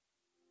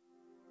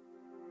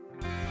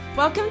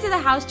Welcome to the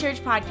House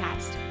Church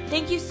Podcast.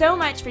 Thank you so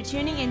much for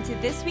tuning into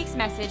this week's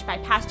message by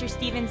Pastor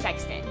Stephen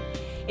Sexton.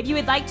 If you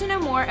would like to know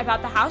more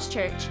about the House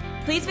Church,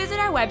 please visit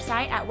our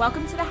website at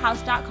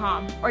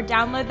welcometothehouse.com or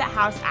download the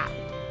House app.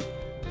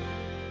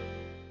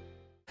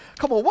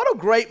 Come on, what a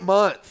great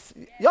month.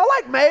 Y'all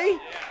like May?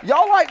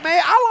 Y'all like May?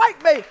 I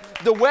like May.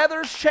 The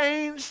weather's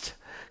changed.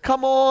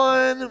 Come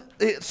on.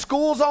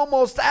 School's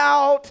almost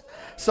out.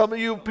 Some of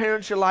you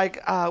parents, you're like,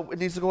 it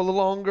needs to go a little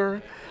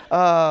longer.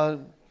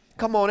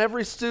 Come on,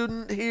 every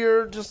student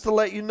here, just to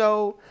let you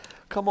know,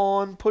 come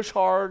on, push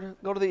hard,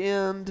 go to the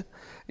end.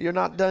 You're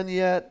not done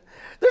yet.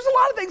 There's a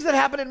lot of things that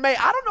happen in May.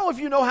 I don't know if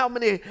you know how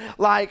many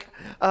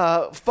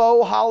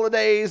faux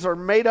holidays or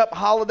made-up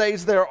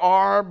holidays there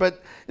are,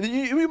 but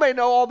you may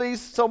know all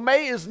these. So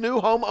May is New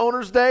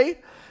Homeowners Day.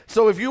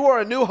 So if you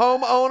are a new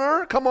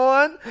homeowner, come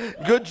on,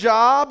 good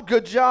job,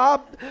 good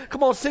job.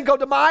 Come on, Cinco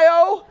de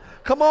Mayo,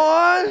 come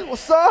on,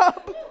 what's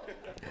up?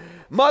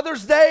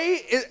 Mother's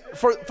Day,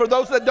 for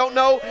those that don't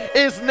know,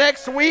 is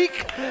next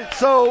week.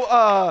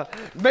 So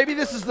maybe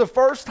this is the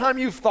first time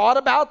you've thought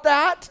about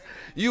that.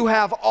 You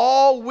have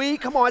all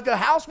week. Come on, at the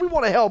house, we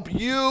want to help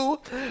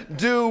you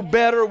do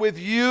better with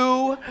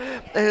you.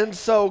 And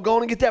so go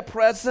on and get that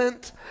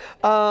present.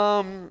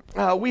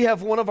 We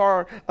have one of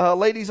our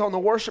ladies on the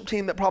worship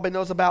team that probably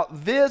knows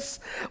about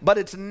this, but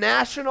it's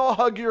National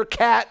Hug Your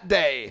Cat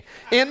Day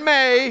in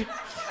May.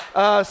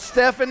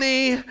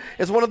 Stephanie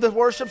is one of the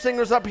worship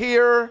singers up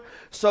here.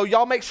 So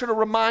y'all make sure to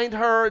remind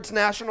her it's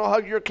National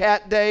Hug Your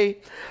Cat Day.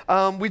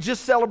 We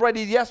just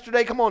celebrated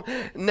yesterday, come on,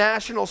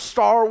 National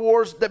Star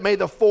Wars, that May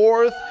the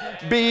 4th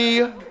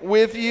be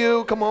with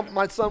you. Come on,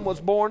 my son was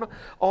born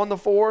on the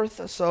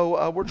 4th,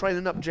 so we're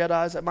training up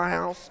Jedis at my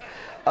house.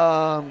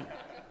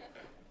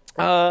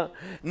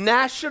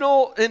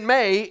 National, in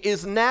May,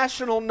 is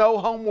National No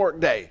Homework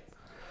Day.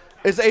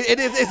 It's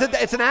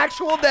an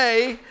actual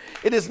day.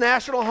 It is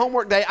National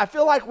Homework Day. I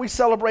feel like we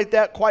celebrate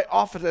that quite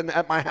often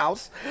at my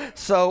house.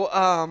 So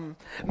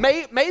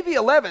May the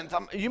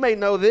 11th, you may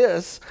know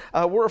this.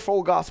 We're a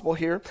full gospel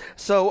here.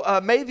 So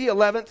May the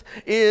 11th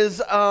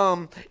is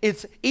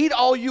it's Eat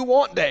All You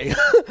Want Day.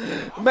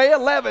 May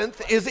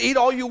 11th is Eat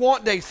All You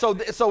Want Day. So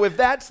if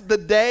that's the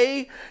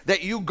day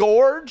that you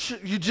gorge,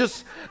 you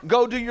just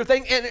go do your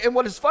thing. And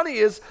what is funny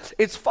is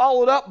it's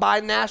followed up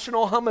by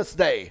National Hummus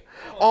Day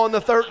on the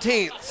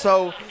 13th.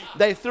 So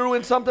they threw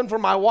in something for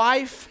my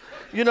wife.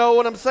 You know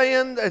what I'm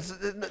saying? There's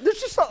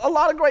just a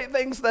lot of great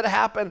things that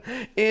happen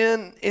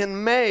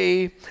in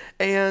May.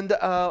 And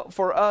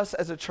for us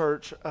as a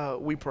church,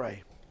 we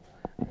pray.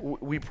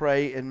 We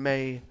pray in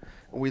May.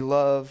 We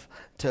love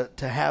to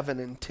have an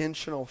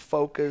intentional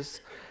focus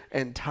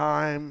and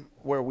time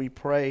where we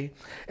pray.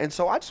 And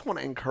so I just want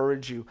to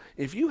encourage you,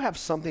 if you have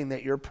something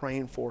that you're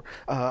praying for,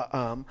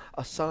 a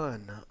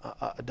son,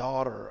 a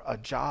daughter, a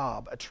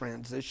job, a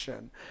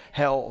transition,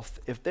 health,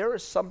 if there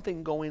is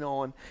something going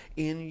on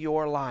in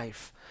your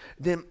life,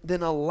 then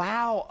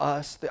allow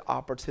us the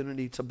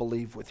opportunity to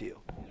believe with you.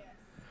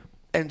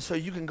 And so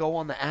you can go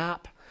on the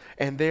app,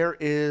 and there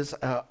is,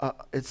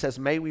 it says,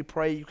 May we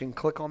pray. You can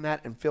click on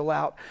that and fill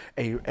out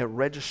a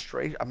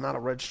registration. I'm not a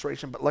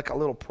registration, but like a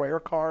little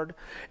prayer card.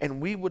 And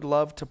we would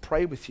love to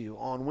pray with you.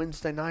 On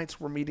Wednesday nights,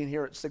 we're meeting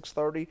here at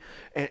 6:30,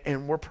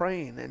 and we're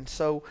praying. And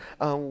so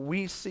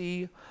we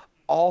see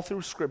all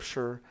through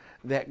Scripture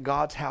that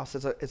God's house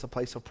is a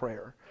place of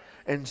prayer.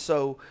 And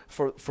so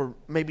for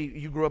maybe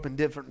you grew up in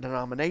different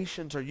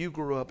denominations or you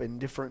grew up in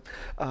different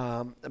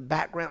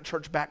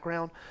church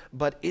background,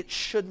 but it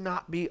should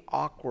not be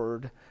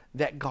awkward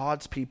that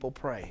God's people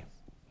pray.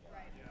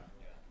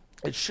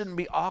 It shouldn't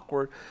be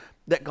awkward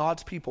that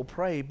God's people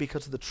pray,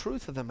 because the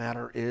truth of the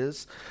matter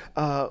is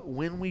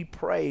when we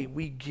pray,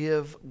 we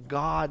give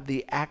God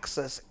the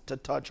access to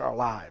touch our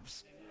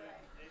lives.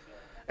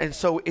 And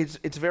so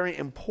it's very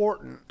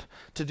important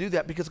to do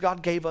that, because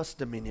God gave us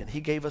dominion. He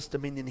gave us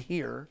dominion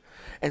here.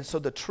 And so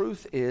the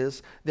truth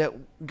is that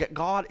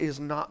God is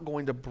not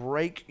going to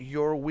break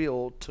your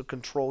will to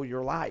control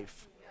your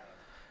life.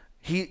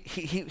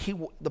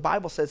 The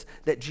Bible says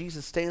that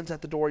Jesus stands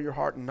at the door of your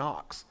heart and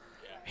knocks.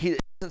 He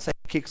doesn't say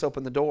he kicks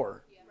open the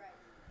door.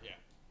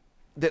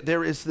 That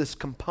there is this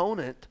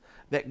component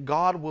that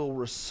God will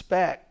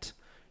respect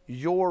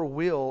your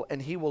will,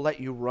 and he will let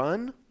you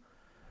run,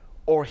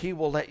 or he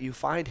will let you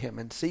find him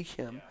and seek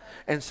him.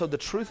 And so the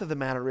truth of the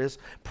matter is,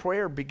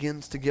 prayer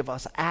begins to give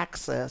us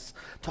access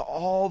to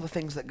all the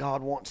things that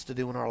God wants to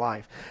do in our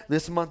life.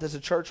 This month as a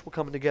church, we're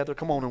coming together,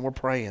 come on, and we're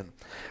praying.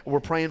 We're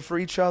praying for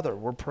each other.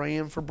 We're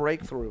praying for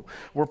breakthrough.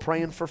 We're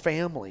praying for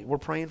family. We're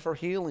praying for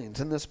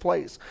healings in this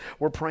place.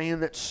 We're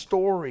praying that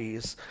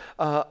stories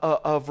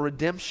of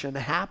redemption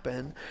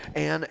happen.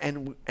 And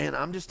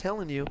I'm just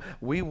telling you,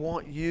 we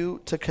want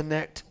you to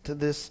connect to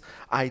this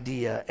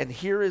idea. And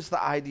here is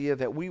the idea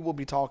that we will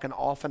be talking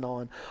off and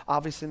on,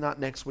 obviously not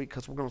next week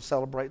because we're going to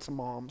celebrate some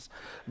moms,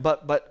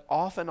 but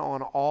off and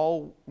on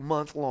all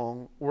month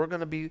long, we're going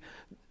to be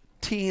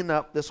teeing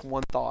up this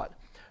one thought: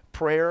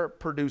 prayer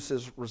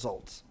produces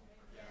results.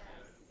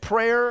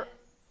 Prayer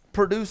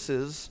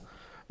produces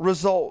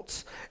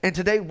results. And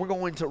today we're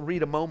going to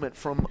read a moment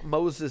from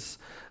Moses'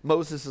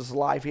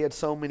 life. He had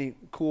so many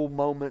cool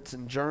moments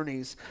and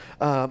journeys,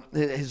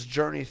 his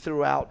journey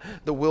throughout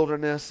the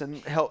wilderness and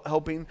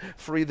helping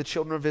free the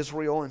children of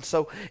Israel. And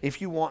so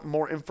if you want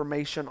more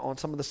information on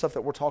some of the stuff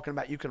that we're talking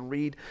about, you can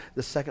read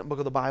the second book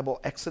of the Bible,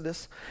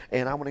 Exodus.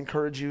 And I would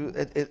encourage you,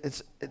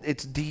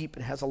 it's deep.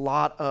 It has a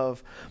lot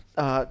of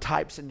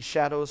types and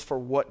shadows for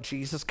what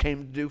Jesus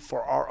came to do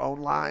for our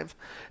own life.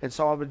 And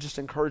so I would just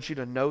encourage you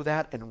to know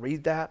that and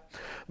read that.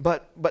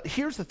 But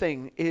here's the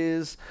thing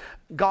is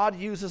God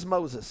uses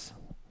Moses.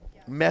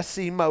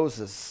 Messy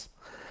Moses.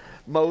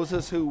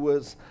 Moses who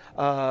was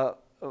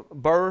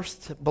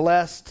birthed,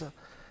 blessed,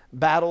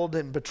 battled,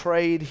 and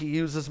betrayed. He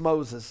uses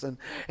Moses. And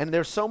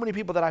there's so many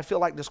people that I feel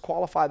like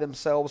disqualify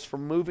themselves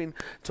from moving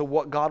to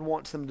what God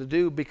wants them to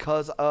do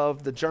because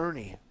of the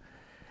journey.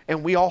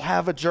 And we all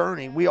have a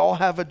journey. We all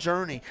have a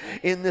journey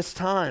in this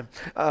time.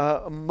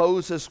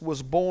 Moses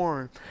was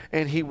born,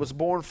 and he was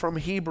born from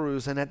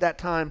Hebrews. And at that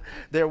time,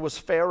 there was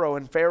Pharaoh,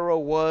 and Pharaoh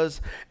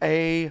was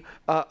a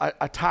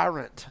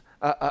tyrant,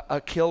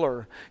 a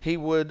killer. He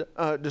would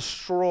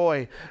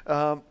destroy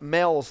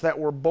males that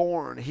were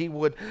born. He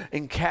would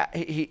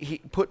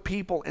he put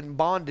people in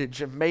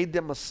bondage and made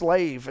them a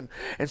slave.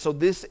 And so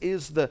this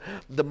is the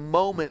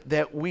moment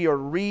that we are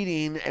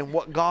reading, and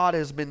what God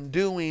has been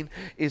doing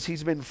is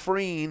he's been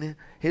freeing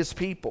his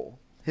people.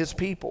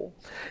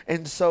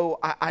 And so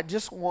I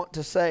just want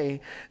to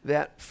say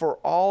that for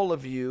all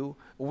of you,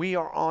 we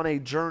are on a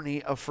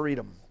journey of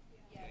freedom.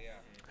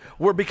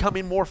 We're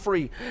becoming more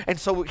free. And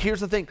so here's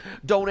the thing.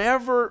 Don't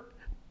ever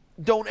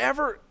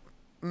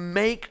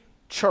make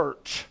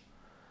church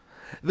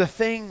the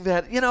thing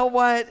that, you know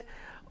what,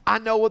 I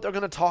know what they're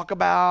going to talk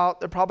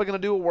about. They're probably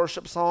going to do a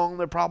worship song.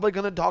 They're probably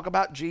going to talk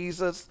about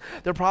Jesus.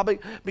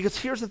 Because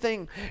here's the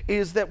thing,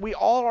 is that we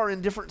all are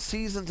in different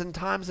seasons and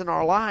times in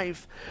our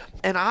life.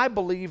 And I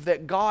believe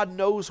that God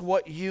knows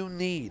what you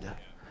need.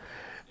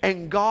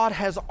 And God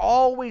has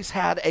always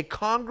had a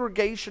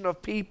congregation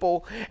of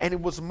people, and He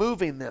was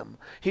moving them.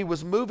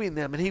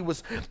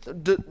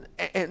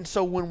 And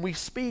so when we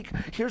speak,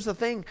 here's the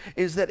thing,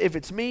 is that if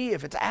it's me,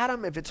 if it's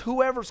Adam, if it's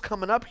whoever's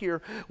coming up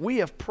here, we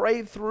have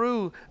prayed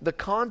through the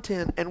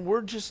content, and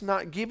we're just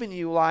not giving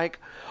you like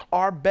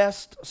our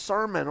best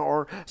sermon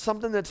or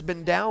something that's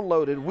been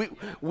downloaded.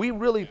 We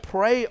really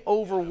pray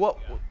over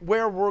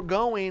where we're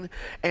going,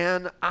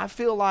 and I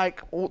feel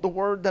like the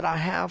word that I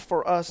have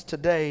for us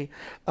today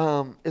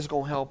is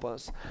going to help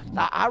us.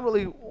 Now, I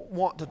really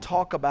want to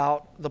talk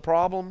about the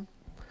problem,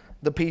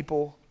 the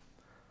people,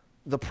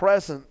 the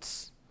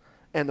presence,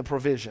 and the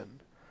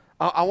provision.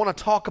 I want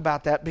to talk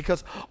about that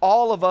because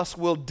all of us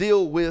will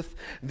deal with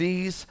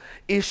these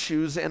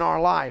issues in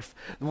our life.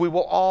 We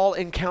will all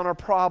encounter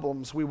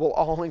problems. We will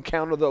all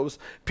encounter those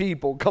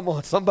people. Come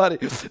on, somebody.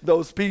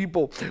 Those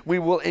people. We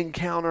will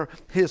encounter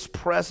His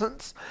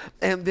presence,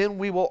 and then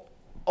we will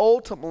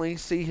ultimately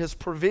see His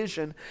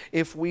provision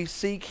if we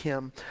seek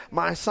Him.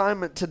 My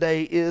assignment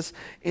today is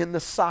in the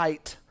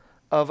sight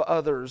of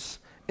others.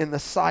 In the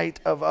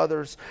sight of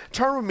others.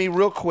 Turn with me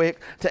real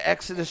quick to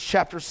Exodus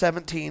chapter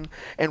 17,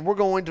 and we're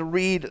going to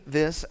read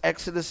this,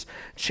 Exodus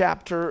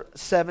chapter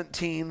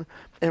 17,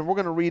 and we're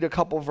going to read a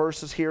couple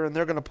verses here, and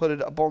they're going to put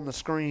it up on the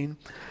screen.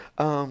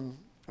 And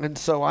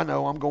so I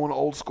know I'm going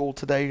old school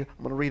today. I'm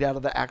going to read out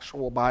of the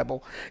actual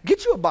Bible.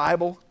 Get you a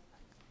Bible,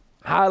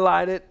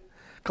 highlight it.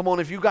 Come on,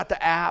 if you got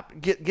the app,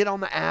 get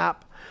on the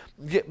app.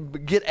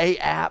 Get a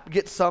app,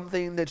 get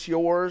something that's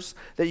yours,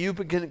 that you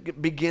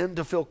begin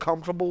to feel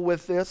comfortable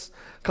with this.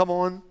 Come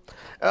on.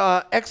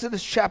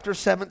 Exodus chapter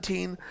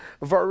 17,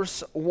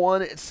 verse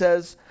 1, it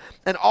says,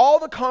 "And all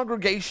the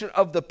congregation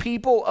of the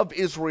people of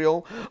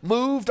Israel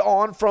moved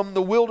on from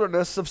the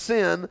wilderness of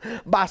sin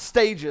by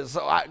stages."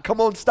 Come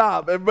on,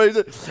 stop.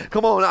 Everybody,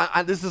 come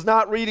on. This is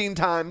not reading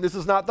time. This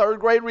is not third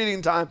grade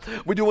reading time.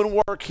 We're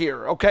doing work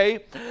here,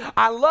 okay?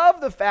 I love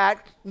the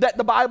fact that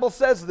the Bible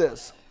says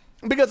this,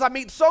 because I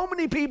meet so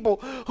many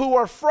people who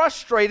are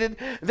frustrated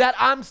that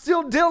I'm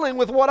still dealing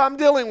with what I'm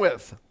dealing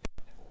with.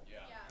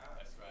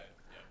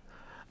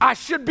 I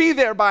should be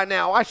there by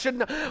now. I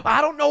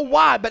don't know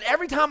why, but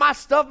every time I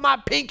stuff my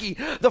pinky,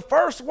 the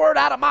first word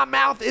out of my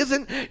mouth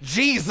isn't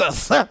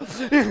Jesus. And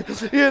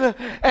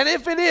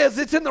if it is,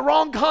 it's in the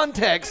wrong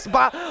context.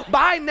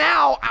 By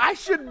now, I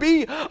should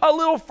be a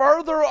little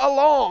further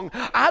along.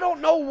 I don't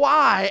know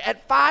why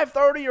at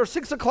 5:30 or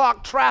 6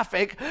 o'clock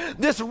traffic,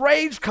 this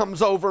rage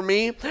comes over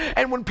me.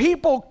 And when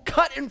people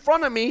cut in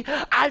front of me,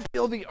 I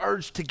feel the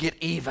urge to get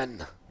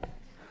even.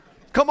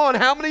 Come on,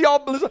 how many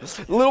of y'all,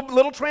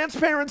 little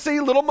transparency,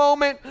 little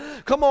moment.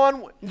 Come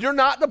on, you're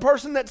not the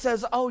person that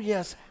says, "Oh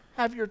yes,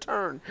 have your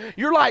turn."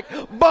 You're like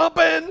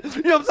bumping,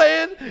 you know what I'm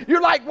saying?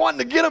 You're like wanting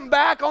to get them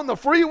back on the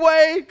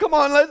freeway. Come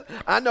on,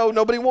 I know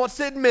nobody wants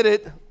to admit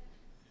it.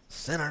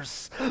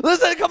 Sinners.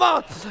 Listen, come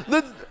on.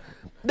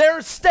 There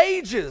are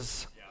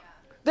stages.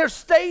 There's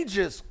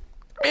stages.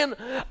 And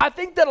I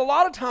think that a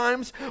lot of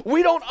times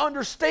we don't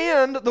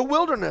understand the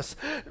wilderness.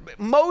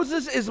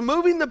 Moses is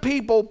moving the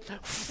people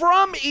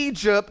from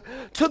Egypt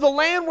to the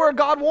land where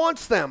God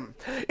wants them.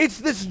 It's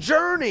this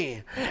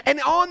journey.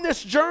 And on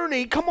this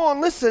journey, come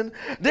on, listen,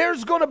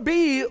 there's going to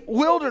be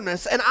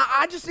wilderness. And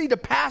I just need to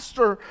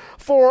pastor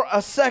for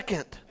a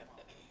second.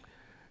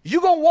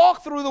 You're going to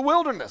walk through the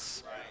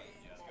wilderness.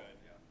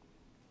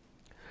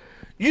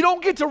 You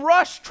don't get to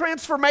rush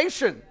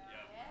transformation.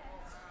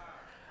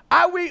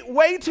 I meet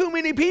way too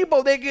many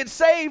people that get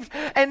saved,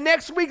 and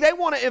next week they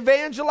want to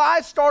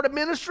evangelize, start a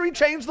ministry,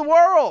 change the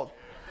world.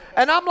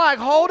 And I'm like,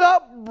 hold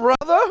up,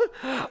 brother.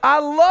 I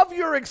love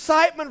your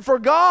excitement for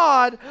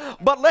God,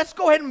 but let's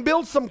go ahead and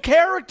build some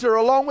character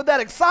along with that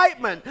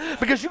excitement,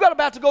 because you got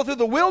about to go through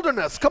the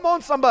wilderness. Come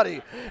on,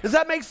 somebody. Does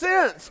that make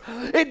sense?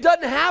 It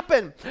doesn't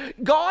happen.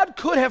 God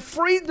could have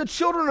freed the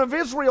children of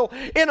Israel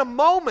in a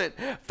moment.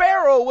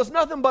 Pharaoh was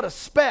nothing but a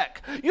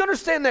speck. You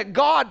understand that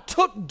God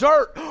took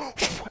dirt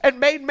and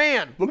made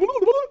man.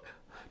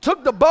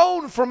 Took the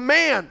bone from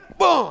man.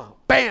 Boom.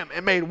 Bam,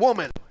 and made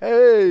woman.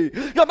 Hey.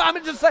 I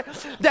mean, just say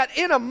that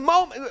in a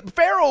moment,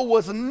 Pharaoh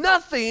was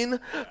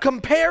nothing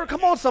compared,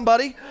 come on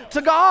somebody,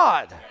 to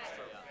God.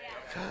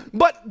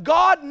 But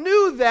God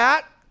knew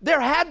that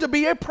there had to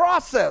be a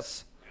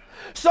process.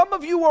 Some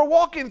of you are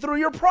walking through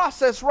your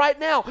process right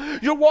now.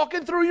 You're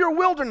walking through your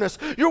wilderness.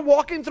 You're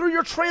walking through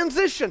your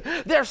transition.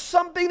 There's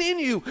something in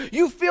you.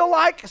 You feel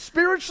like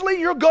spiritually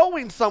you're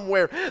going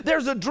somewhere.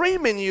 There's a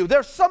dream in you.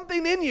 There's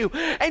something in you.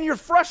 And you're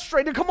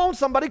frustrated. Come on,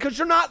 somebody, because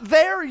you're not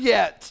there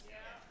yet.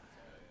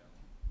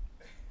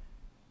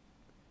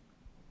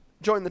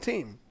 Join the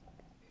team.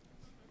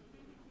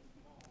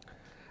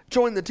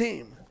 Join the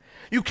team.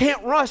 You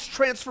can't rush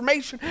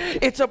transformation.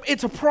 It's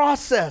a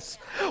process.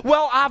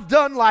 Well, I've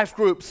done life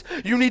groups.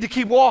 You need to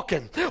keep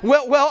walking.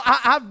 Well,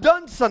 I've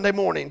done Sunday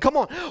morning. Come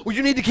on. Well,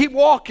 you need to keep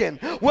walking.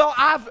 Well,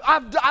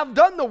 I've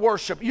done the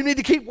worship. You need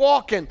to keep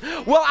walking.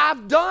 Well,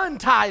 I've done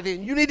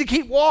tithing. You need to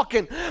keep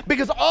walking,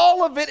 because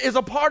all of it is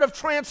a part of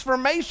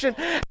transformation,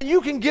 and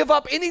you can give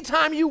up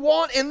anytime you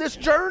want in this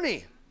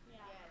journey.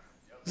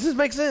 Does this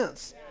make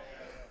sense?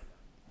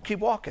 Keep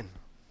walking.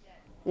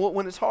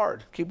 When it's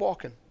hard, keep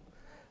walking.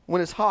 When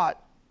it's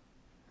hot,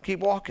 keep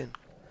walking.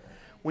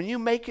 When you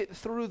make it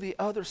through the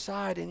other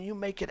side and you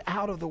make it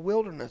out of the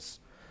wilderness,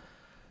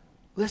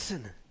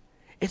 listen,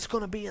 it's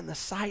going to be in the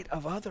sight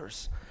of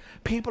others.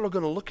 People are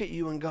going to look at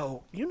you and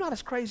go, you're not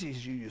as crazy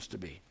as you used to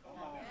be.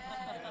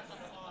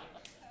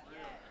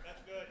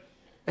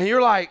 And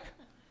you're like,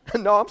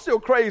 no, I'm still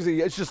crazy.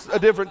 It's just a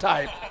different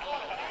type.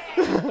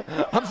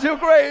 I'm still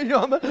crazy.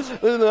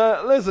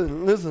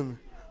 Listen.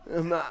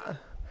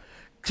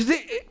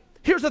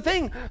 Here's the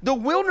thing, the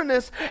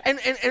wilderness,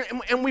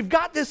 and we've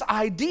got this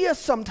idea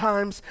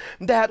sometimes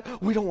that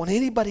we don't want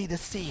anybody to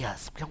see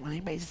us. We don't want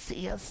anybody to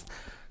see us.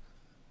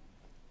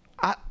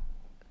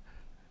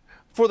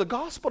 For the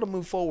gospel to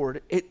move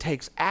forward, it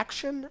takes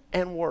action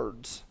and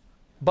words.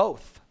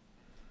 Both.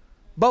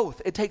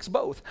 It takes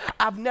both.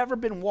 I've never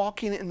been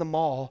walking in the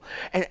mall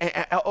and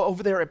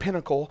over there at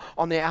Pinnacle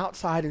on the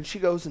outside, and she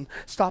goes and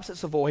stops at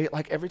Savoy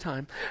like every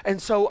time.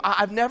 And so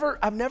I've never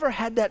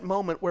had that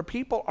moment where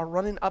people are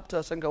running up to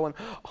us and going,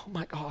 oh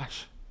my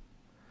gosh,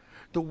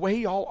 the way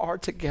y'all are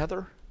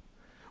together,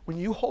 when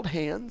you hold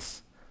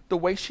hands, the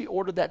way she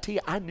ordered that tea,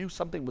 I knew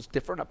something was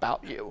different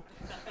about you.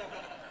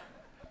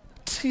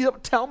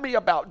 Tell me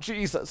about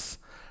Jesus.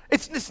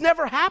 It's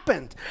never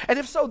happened. And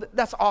if so,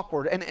 that's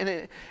awkward.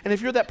 And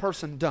if you're that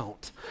person,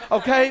 don't.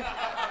 Okay?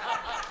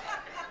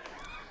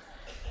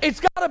 It's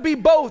got to be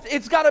both.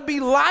 It's got to be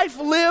life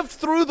lived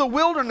through the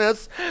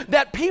wilderness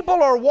that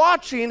people are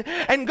watching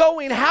and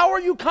going, how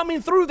are you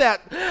coming through that?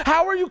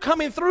 How are you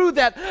coming through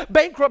that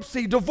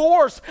bankruptcy,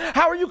 divorce?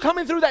 How are you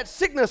coming through that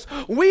sickness?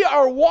 We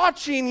are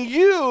watching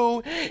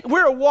you.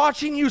 We're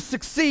watching you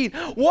succeed.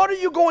 What are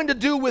you going to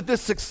do with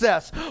this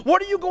success?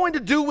 What are you going to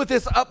do with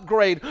this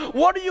upgrade?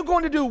 What are you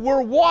going to do?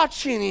 We're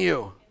watching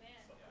you.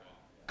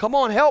 Come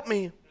on, help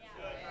me.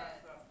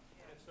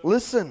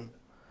 Listen.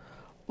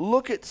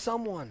 Look at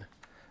someone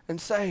and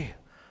say,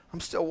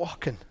 I'm still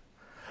walking.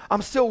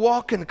 I'm still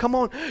walking. Come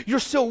on, you're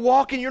still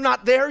walking. You're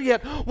not there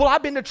yet. Well,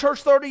 I've been to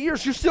church 30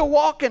 years. You're still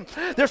walking.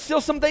 There's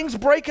still some things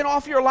breaking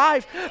off your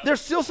life. There's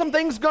still some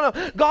things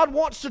God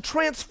wants to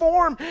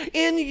transform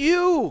in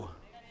you.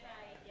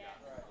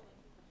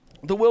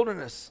 The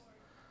wilderness.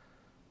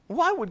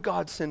 Why would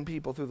God send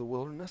people through the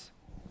wilderness?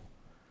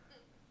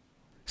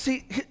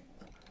 See,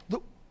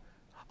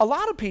 a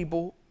lot of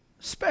people,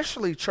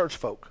 especially church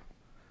folk,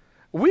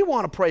 we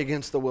want to pray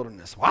against the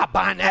wilderness. Well, I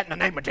bind that in the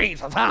name of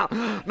Jesus.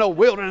 No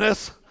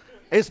wilderness.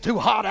 It's too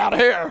hot out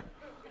here.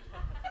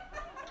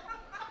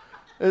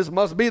 This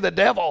must be the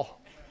devil.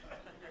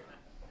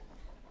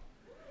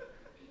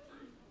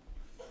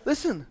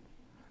 Listen,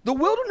 the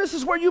wilderness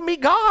is where you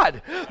meet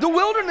God. The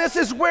wilderness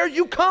is where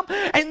you come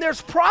and there's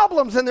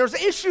problems and there's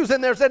issues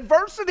and there's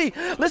adversity.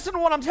 Listen to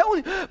what I'm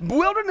telling you.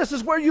 Wilderness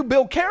is where you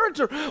build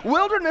character.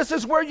 Wilderness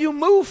is where you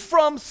move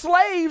from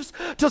slaves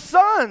to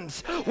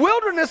sons.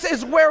 Wilderness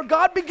is where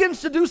God begins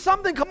to do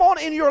something, come on,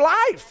 in your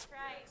life.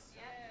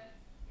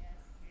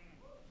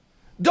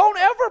 Don't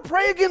ever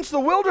pray against the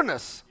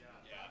wilderness.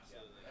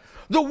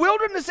 The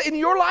wilderness in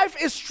your life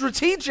is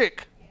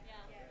strategic.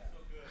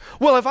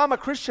 Well, if I'm a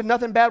Christian,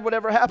 nothing bad would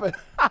ever happen.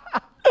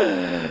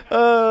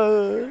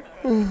 I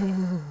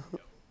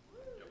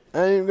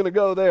ain't even going to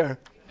go there.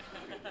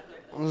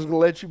 I'm just going to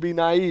let you be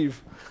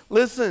naive.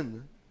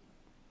 Listen,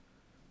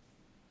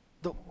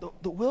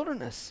 the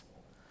wilderness,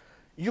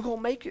 you're going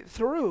to make it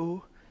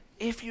through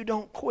if you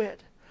don't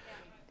quit.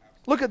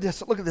 Look at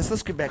this.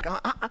 Let's get back.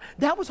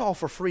 That was all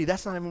for free.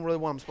 That's not even really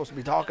what I'm supposed to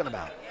be talking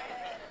about.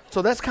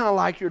 So that's kind of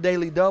like your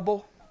daily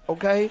double,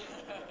 okay?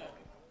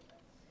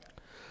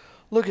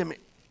 Look at me.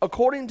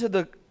 According to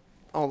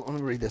let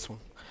me read this one.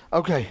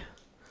 Okay.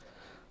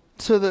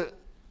 To the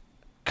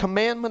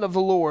commandment of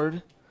the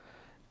Lord,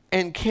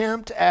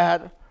 encamped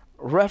at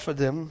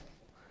Rephidim,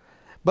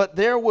 but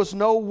there was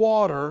no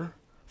water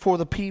for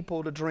the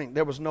people to drink.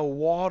 There was no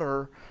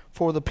water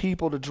for the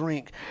people to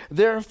drink.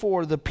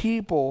 Therefore the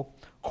people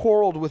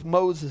quarreled with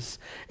Moses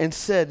and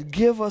said,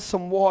 "Give us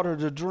some water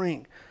to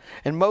drink."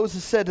 And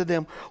Moses said to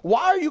them,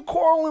 "Why are you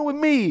quarreling with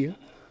me?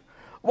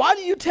 Why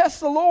do you test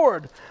the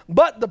Lord?"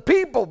 But the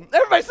people,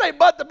 everybody say,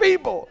 but the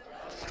people.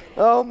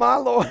 Oh my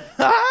Lord.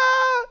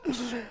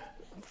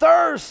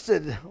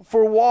 Thirsted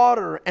for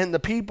water, and the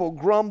people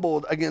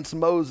grumbled against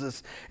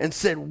Moses and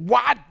said,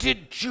 "Why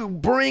did you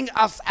bring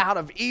us out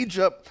of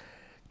Egypt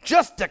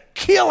just to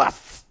kill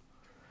us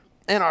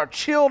and our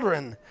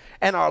children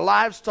and our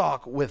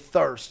livestock with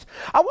thirst?"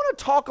 I want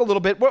to talk a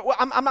little bit.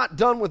 I'm not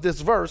done with this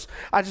verse.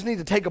 I just need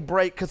to take a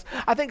break because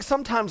I think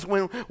sometimes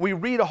when we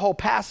read a whole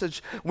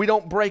passage, we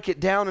don't break it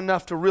down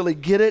enough to really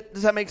get it.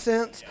 Does that make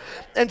sense?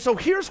 And so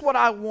here's what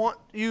I want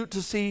you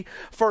to see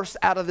first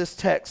out of this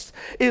text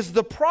is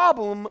the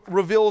problem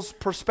reveals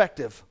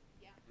perspective.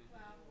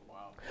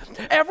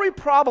 Every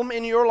problem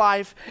in your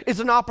life is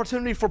an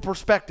opportunity for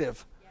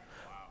perspective.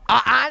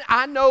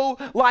 I know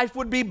life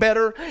would be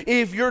better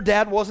if your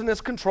dad wasn't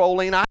as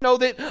controlling. I know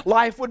that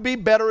life would be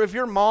better if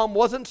your mom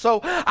wasn't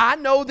so. I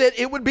know that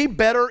it would be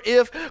better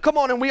if, come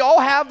on, and we all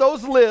have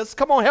those lists,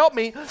 come on, help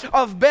me,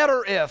 of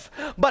better if.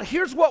 But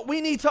here's what we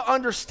need to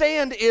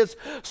understand is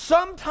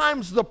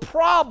sometimes the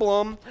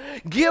problem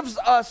gives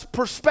us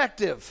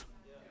perspective.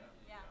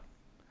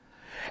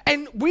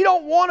 And we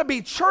don't want to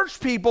be church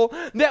people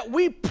that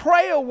we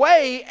pray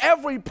away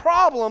every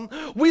problem.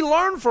 We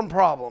learn from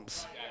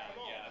problems.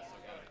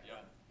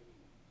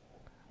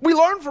 We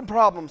learn from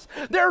problems.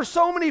 There are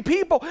so many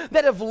people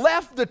that have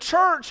left the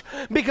church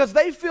because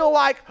they feel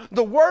like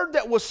the word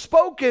that was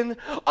spoken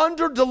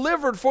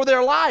under-delivered for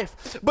their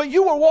life. But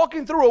you were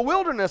walking through a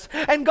wilderness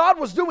and God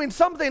was doing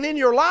something in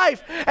your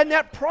life, and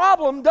that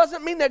problem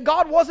doesn't mean that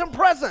God wasn't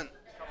present.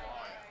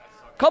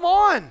 Come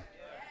on.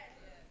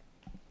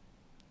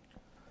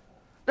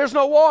 There's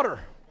no water.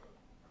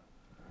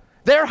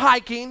 They're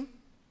hiking.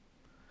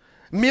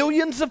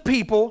 Millions of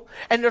people,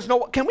 and there's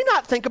no, can we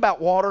not think about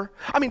water?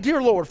 I mean,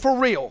 dear Lord, for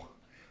real.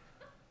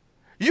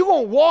 You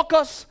gonna walk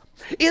us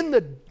in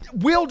the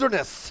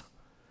wilderness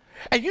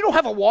and you don't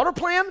have a water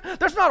plan?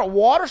 There's not a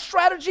water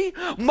strategy?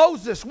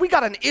 Moses, we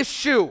got an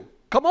issue.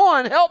 Come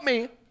on, help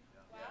me.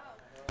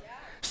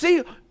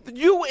 See,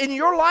 you in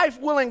your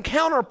life will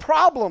encounter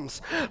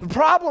problems.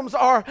 Problems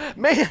are,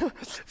 man,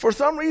 for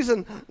some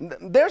reason,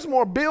 there's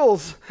more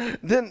bills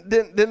than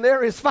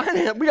there is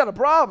finance. We got a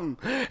problem.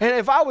 And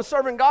if I was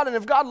serving God and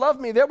if God loved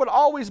me, there would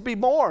always be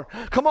more.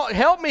 Come on,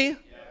 help me.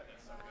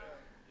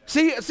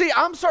 See,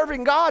 I'm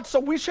serving God, so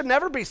we should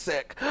never be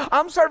sick.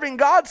 I'm serving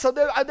God, so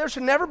there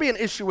should never be an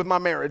issue with my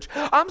marriage.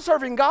 I'm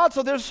serving God,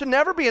 so there should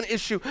never be an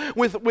issue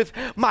with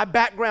my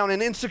background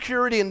and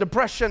insecurity and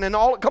depression and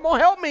all. Come on,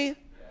 help me.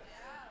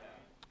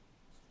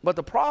 But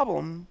the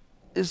problem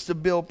is to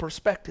build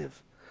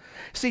perspective.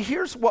 See,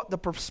 here's what the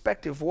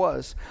perspective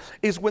was,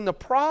 is when the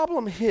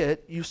problem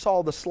hit, you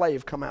saw the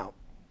slave come out.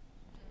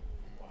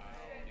 Wow.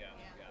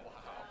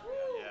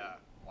 Yeah.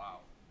 Wow.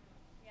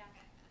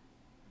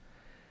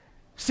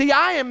 See,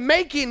 I am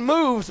making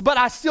moves, but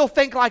I still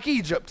think like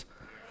Egypt.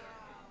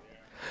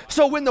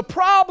 So when the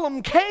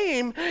problem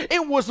came,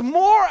 it was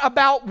more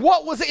about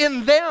what was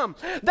in them.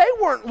 They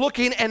weren't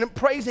looking and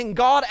praising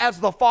God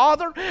as the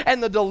Father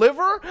and the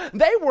Deliverer.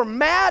 They were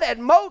mad at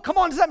Moses. Come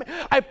on, does that mean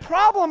a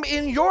problem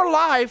in your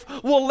life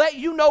will let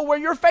you know where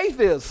your faith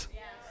is?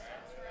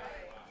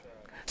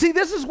 See,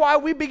 this is why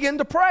we begin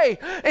to pray.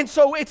 And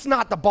so it's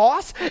not the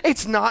boss.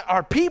 It's not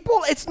our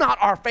people. It's not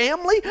our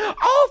family.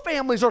 All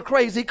families are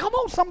crazy. Come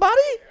on, somebody.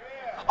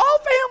 All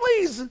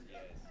families.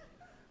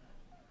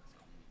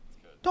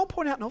 Don't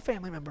point out no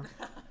family member.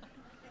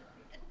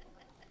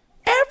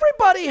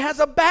 Everybody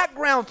has a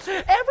background.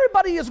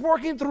 Everybody is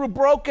working through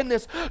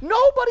brokenness.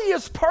 Nobody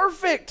is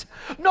perfect.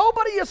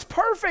 Nobody is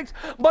perfect.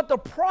 But the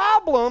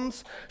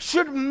problems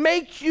should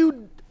make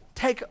you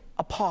take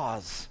a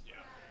pause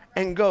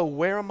and go,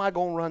 where am I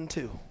going to run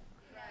to?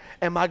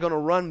 Am I going to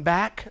run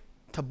back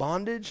to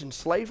bondage and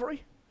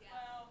slavery?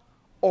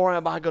 Or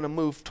am I going to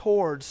move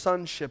towards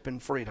sonship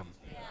and freedom?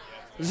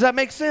 Does that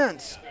make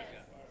sense?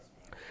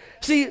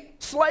 See,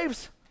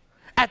 slaves,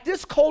 at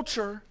this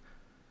culture,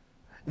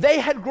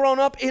 They had grown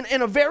up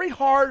in a very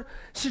hard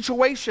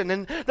situation,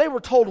 and they were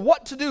told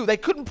what to do. They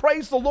couldn't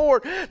praise the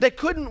Lord. They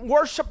couldn't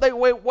worship the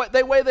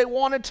way they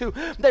wanted to.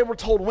 They were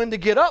told when to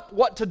get up,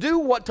 what to do,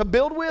 what to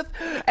build with,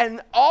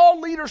 and all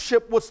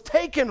leadership was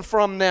taken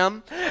from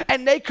them,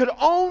 and they could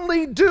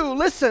only do,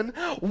 listen,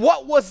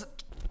 what was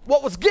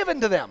given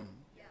to them.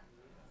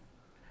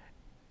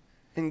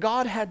 And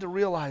God had to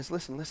realize,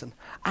 listen,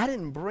 I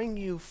didn't bring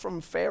you from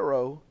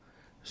Pharaoh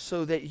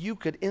so that you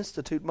could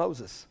institute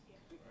Moses.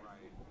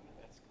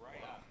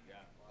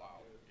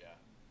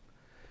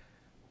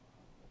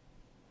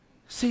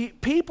 See,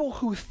 people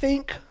who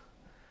think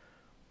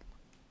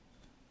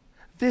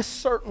this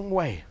certain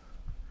way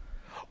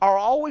are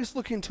always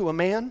looking to a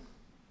man,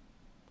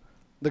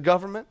 the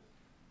government,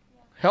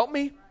 help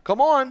me, come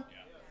on,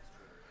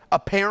 a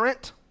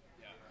parent,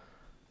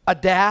 a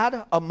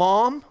dad, a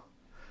mom,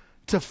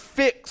 to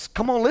fix,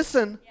 come on,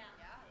 listen,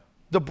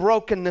 the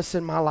brokenness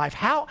in my life.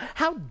 How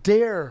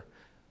dare,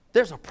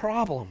 there's a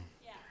problem.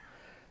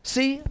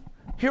 See,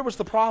 here was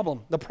the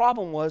problem. The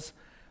problem was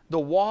the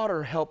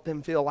water helped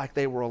them feel like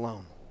they were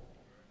alone.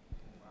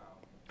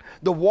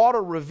 The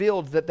water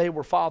revealed that they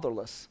were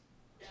fatherless.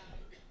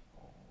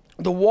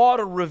 The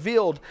water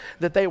revealed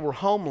that they were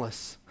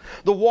homeless.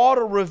 The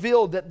water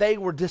revealed that they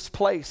were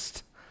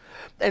displaced.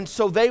 And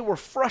so they were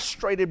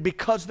frustrated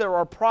because there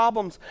are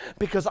problems.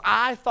 Because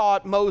I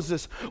thought,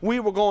 Moses, we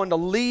were going to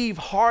leave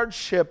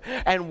hardship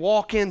and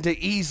walk into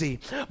easy.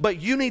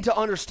 But you need to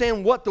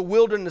understand what the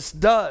wilderness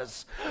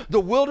does.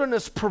 The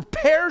wilderness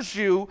prepares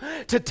you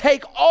to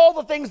take all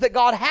the things that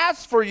God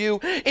has for you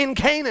in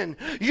Canaan.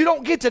 You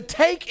don't get to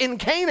take in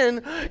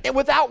Canaan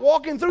without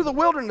walking through the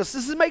wilderness.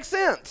 Does this make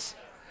sense?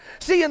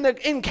 See,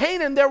 in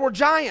Canaan there were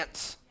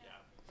giants.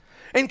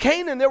 In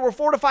Canaan there were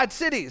fortified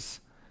cities.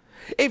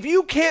 If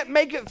you can't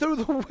make it through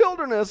the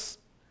wilderness,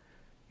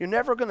 you're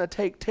never going to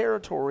take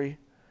territory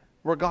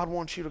where God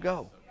wants you to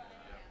go.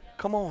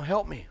 Come on,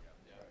 help me.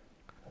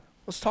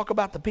 Let's talk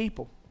about the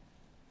people.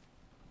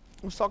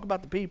 Let's talk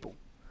about the people.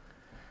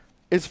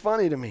 It's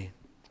funny to me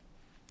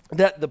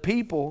that the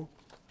people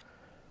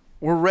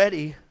were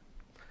ready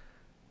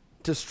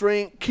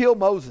to kill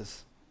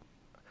Moses.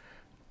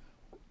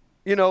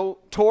 You know,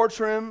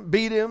 torture him,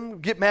 beat him,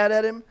 get mad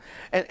at him.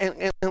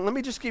 And let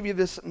me just give you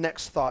this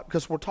next thought,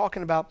 because we're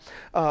talking about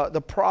the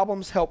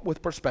problems help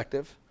with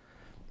perspective.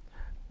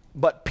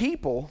 But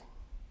people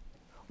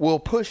will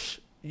push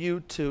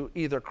you to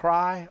either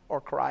cry or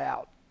cry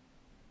out.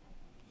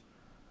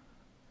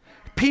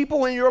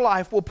 People in your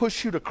life will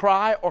push you to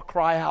cry or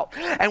cry out.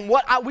 And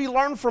what we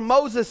learned from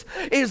Moses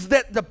is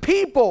that the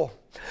people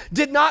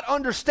did not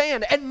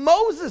understand. And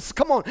Moses,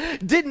 come on,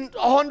 didn't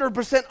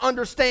 100%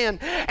 understand.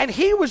 And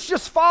he was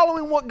just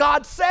following what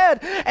God said.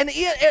 And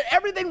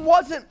everything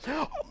wasn't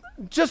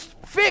just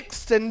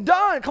fixed and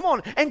done, come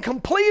on, and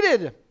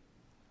completed.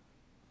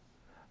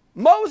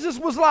 Moses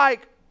was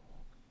like,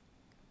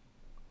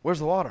 where's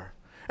the water?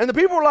 And the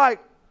people were like,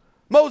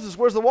 Moses,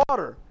 where's the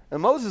water?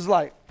 And Moses is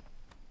like,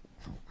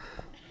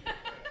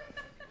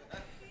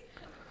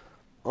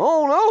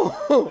 oh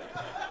no.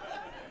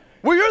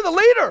 Well, you're the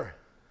leader.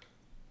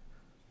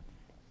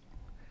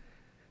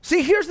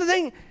 See, here's the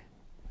thing.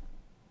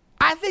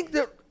 I think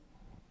that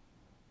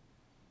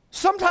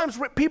sometimes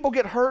people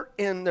get hurt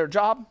in their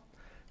job.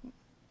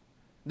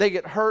 They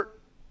get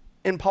hurt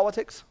in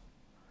politics.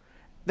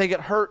 They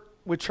get hurt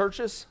with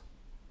churches.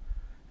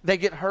 They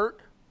get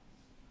hurt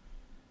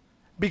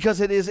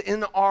because it is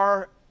in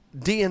our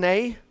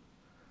DNA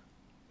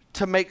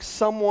to make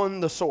someone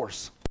the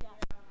source.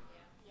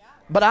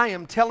 But I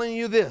am telling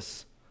you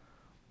this,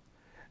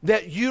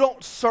 that you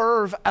don't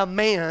serve a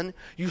man,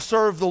 you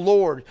serve the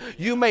Lord.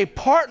 You may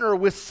partner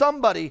with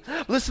somebody.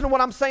 Listen to what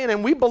I'm saying.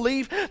 And we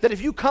believe that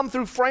if you come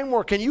through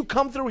Framework and you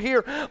come through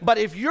here, but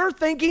if you're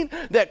thinking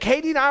that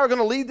Katie and I are going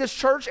to lead this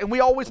church and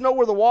we always know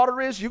where the water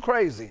is, you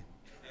crazy.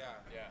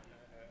 Yeah.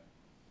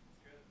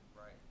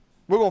 Right.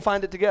 We're going to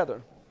find it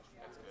together.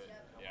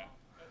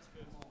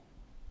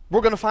 We're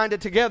going to find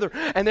it together.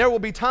 And there will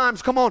be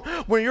times, come on,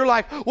 when you're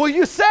like, well,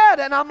 you said,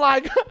 and I'm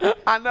like,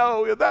 I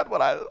know, is that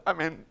what I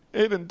mean, he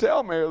didn't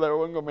tell me there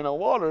wasn't going to be no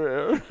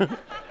water here.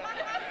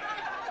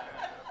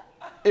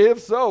 If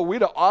so,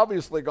 we'd have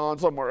obviously gone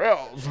somewhere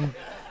else.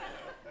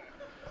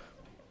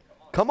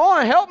 Come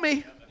on, help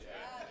me.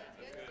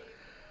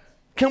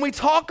 Can we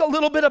talk a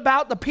little bit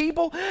about the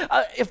people?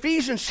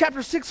 Ephesians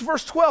chapter 6,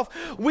 verse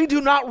 12. We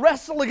do not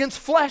wrestle against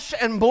flesh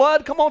and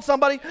blood, come on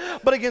somebody,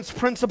 but against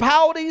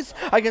principalities,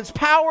 against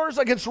powers,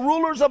 against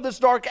rulers of this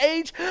dark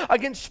age,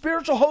 against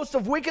spiritual hosts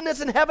of wickedness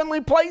in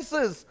heavenly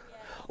places.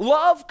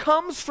 Love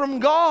comes from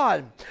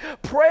God.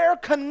 Prayer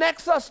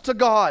connects us to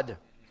God.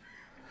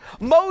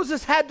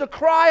 Moses had to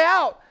cry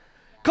out.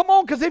 Come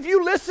on, because if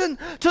you listen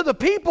to the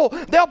people,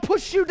 they'll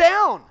push you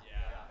down.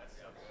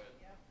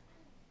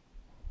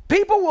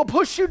 People will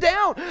push you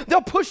down.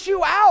 They'll push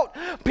you out.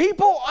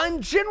 People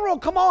in general,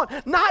 come on,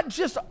 not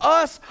just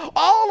us,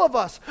 all of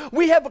us.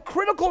 We have a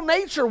critical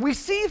nature. We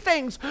see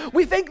things.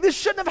 We think this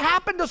shouldn't have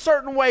happened a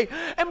certain way.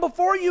 And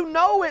before you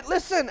know it,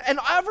 listen, and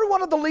every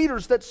one of the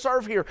leaders that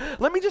serve here,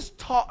 let me just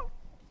talk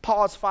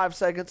pause 5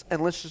 seconds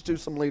and let's just do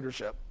some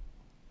leadership.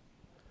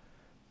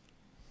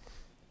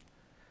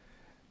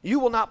 You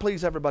will not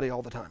please everybody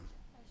all the time.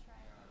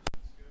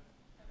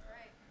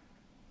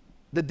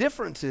 The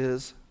difference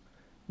is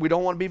we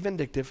don't want to be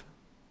vindictive.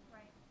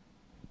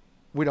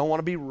 We don't want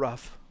to be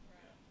rough.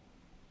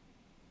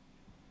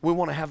 We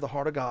want to have the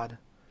heart of God.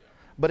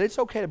 But it's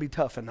okay to be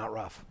tough and not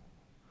rough.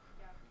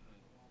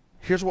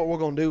 Here's what we're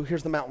going to do.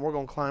 Here's the mountain we're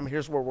going to climb.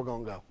 Here's where we're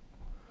going to go.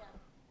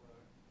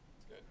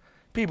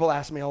 People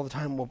ask me all the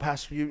time, well,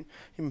 Pastor, you've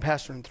been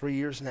pastoring 3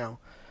 years now.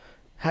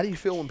 How do you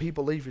feel when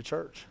people leave your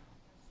church?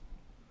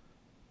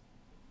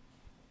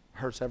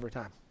 Hurts every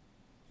time.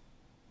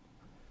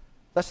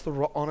 That's the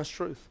honest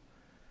truth.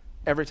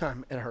 Every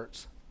time it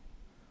hurts.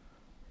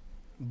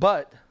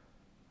 But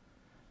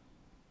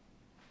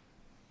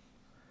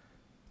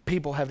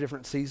people have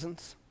different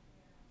seasons.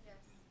 Yes.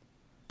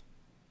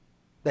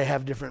 They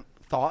have different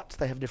thoughts.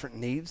 They have different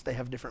needs. They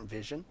have different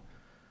vision.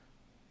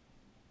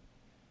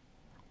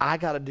 I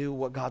got to do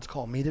what God's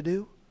called me to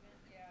do.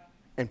 Yeah.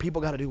 And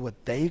people got to do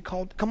what they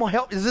called. Come on,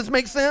 help. Does this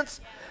make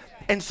sense? Yeah.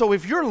 And so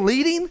if you're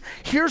leading,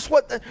 here's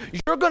what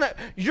you're gonna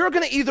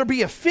either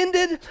be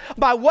offended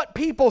by what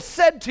people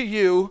said to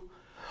you,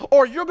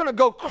 or you're gonna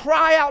go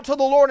cry out to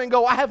the Lord and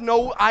go, I have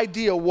no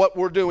idea what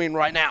we're doing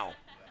right now.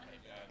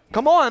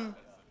 Come on.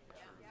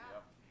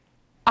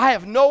 I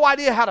have no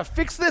idea how to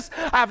fix this.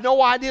 I have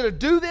no idea to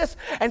do this.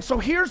 And so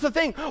here's the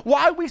thing.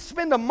 Why we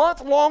spend a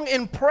month long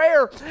in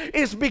prayer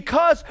is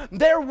because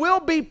there will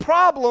be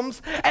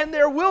problems and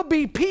there will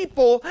be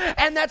people,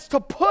 and that's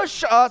to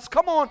push us,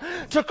 come on,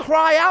 to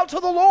cry out to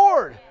the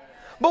Lord.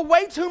 But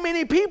way too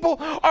many people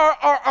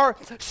are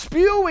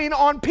spewing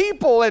on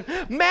people and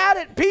mad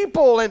at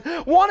people and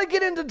want to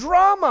get into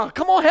drama.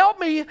 Come on, help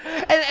me. And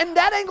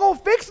that ain't going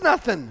to fix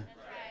nothing.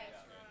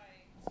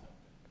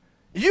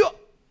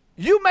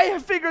 You may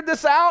have figured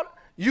this out.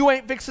 You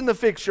ain't fixing to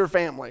fix your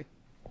family.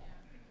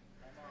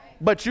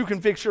 But you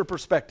can fix your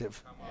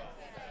perspective.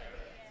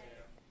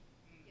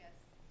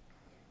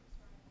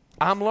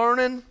 I'm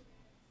learning.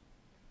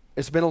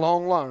 It's been a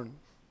long learn.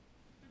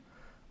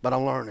 But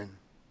I'm learning.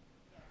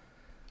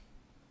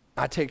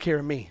 I take care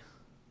of me.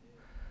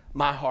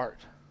 My heart.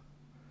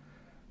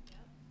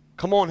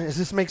 Come on, does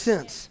this make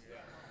sense?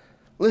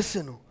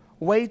 Listen,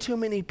 way too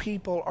many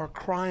people are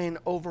crying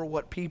over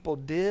what people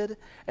did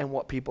and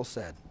what people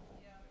said.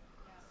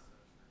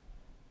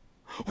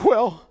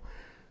 Well,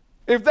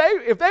 if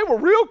they were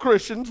real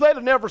Christians, they'd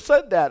have never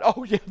said that.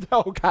 Oh, yeah,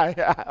 okay.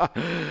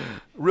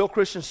 Real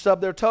Christians stub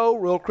their toe.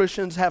 Real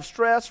Christians have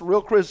stress.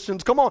 Real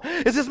Christians, come on.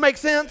 Does this make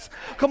sense?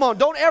 Come on,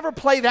 don't ever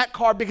play that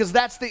card because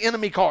that's the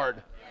enemy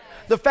card.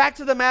 The fact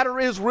of the matter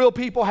is real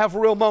people have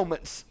real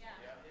moments.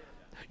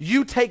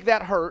 You take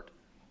that hurt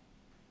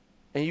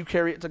and you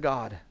carry it to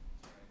God.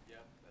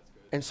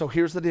 And so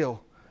here's the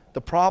deal.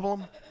 The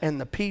problem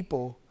and the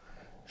people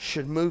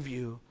should move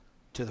you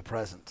to the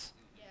presence.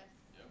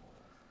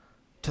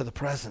 To the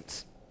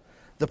presence.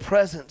 The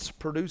presence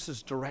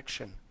produces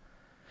direction.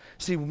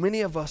 See,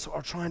 many of us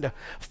are trying to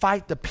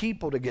fight the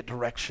people to get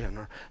direction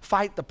or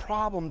fight the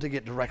problem to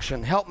get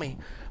direction. Help me.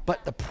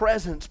 But the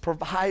presence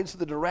provides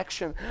the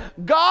direction.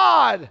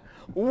 God,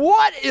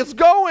 what is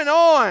going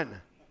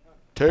on?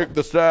 Take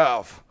the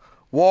staff.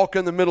 Walk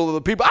in the middle of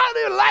the people. I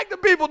don't even like the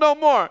people no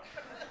more.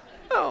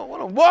 I don't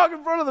want to walk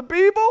in front of the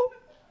people.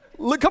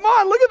 Look, come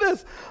on, look at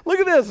this. Look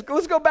at this.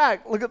 Let's go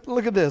back.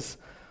 Look at this.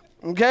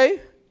 Okay?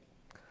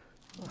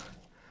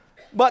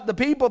 But the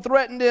people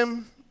threatened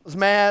him, was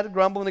mad,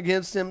 grumbling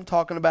against him,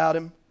 talking about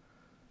him.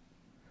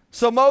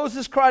 So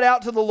Moses cried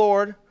out to the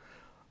Lord,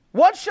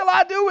 what shall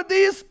I do with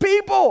these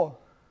people?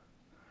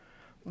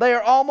 They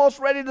are almost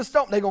ready to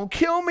stone. They're going to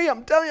kill me.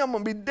 I'm telling you, I'm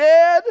going to be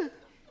dead.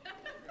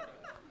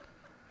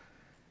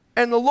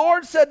 And the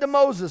Lord said to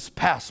Moses,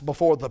 pass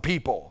before the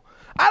people.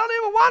 I don't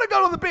even want to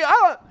go to the people.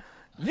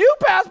 You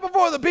pass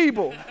before the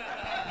people.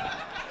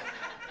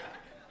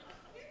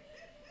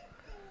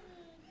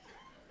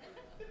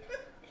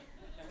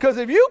 Because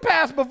if you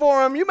pass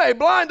before them, you may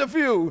blind a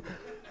few.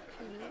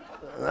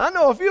 I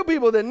know a few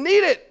people that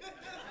need it.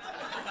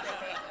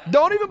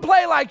 Don't even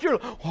play like you're,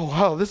 oh,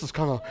 wow, this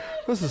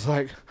is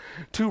like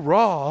too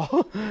raw.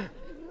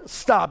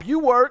 Stop. You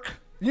work.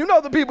 You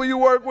know the people you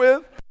work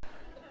with.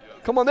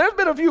 Come on, there's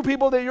been a few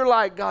people that you're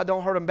like, God,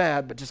 don't hurt them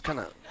bad, but just kind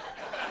of.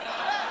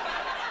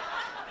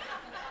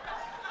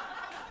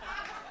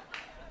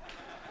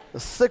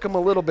 Sick them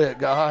a little bit,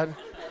 God.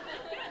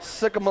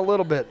 Sick them a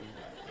little bit.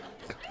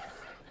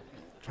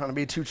 Trying to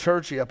be too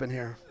churchy up in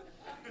here.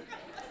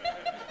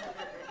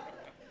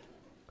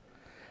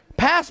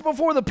 Pass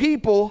before the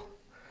people,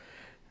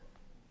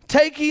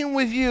 taking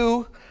with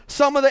you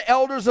some of the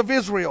elders of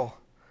Israel,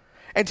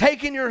 and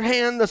take in your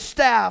hand the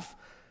staff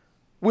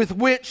with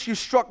which you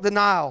struck the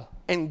Nile,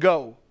 and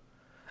go.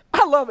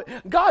 I love it.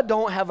 God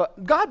doesn't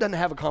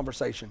have a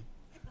conversation.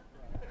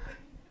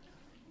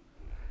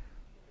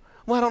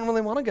 Well, I don't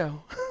really want to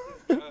go.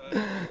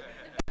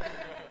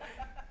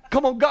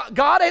 Come on,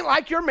 God ain't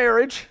like your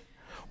marriage.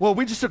 Well,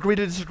 we just agree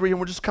to disagree and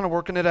we're just kind of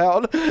working it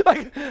out.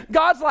 Like,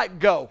 God's like,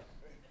 go.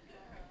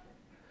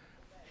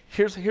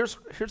 Here's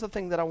the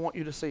thing that I want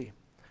you to see,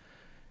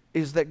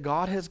 is that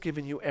God has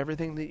given you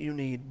everything that you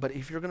need, but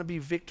if you're going to be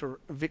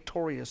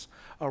victorious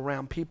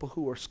around people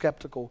who are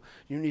skeptical,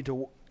 you need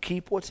to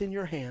keep what's in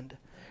your hand,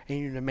 and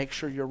you need to make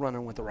sure you're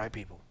running with the right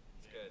people.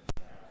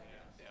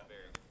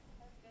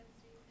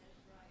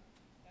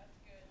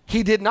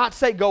 He did not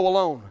say go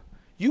alone.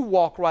 You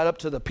walk right up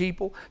to the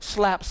people,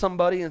 slap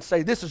somebody and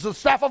say, this is the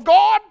staff of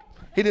God.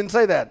 He didn't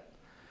say that.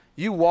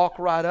 You walk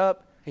right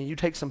up and you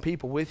take some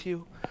people with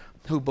you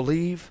who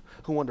believe,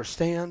 who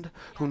understand,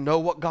 who know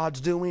what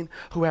God's doing,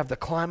 who have the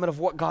climate of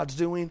what God's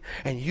doing,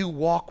 and you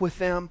walk with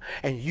them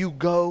and you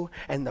go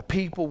and the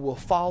people will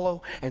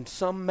follow, and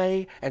some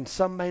may and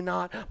some may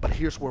not, but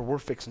here's where we're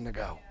fixing to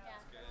go.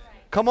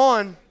 Come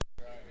on.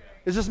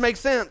 Does this make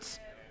sense?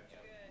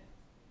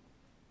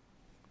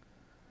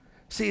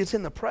 See, it's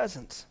in the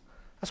presence.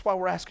 That's why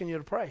we're asking you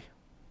to pray.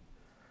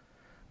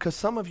 Because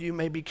some of you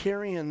may be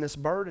carrying this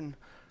burden.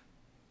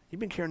 You've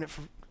been carrying it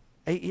for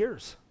 8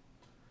 years,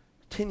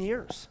 10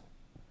 years.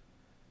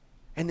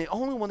 And the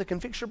only one that can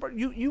fix your burden,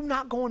 you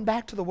not going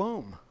back to the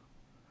womb.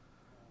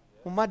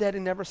 Well, my daddy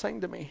never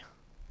sang to me.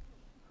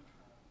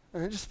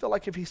 And I just feel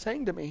like if he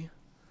sang to me,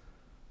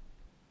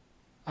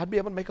 I'd be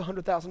able to make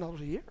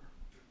 $100,000 a year.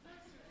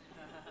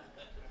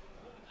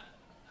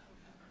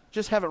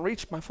 Just haven't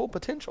reached my full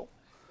potential.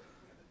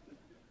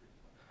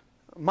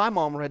 My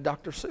mom read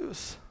Dr.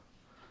 Seuss.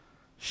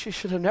 She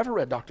should have never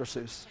read Dr.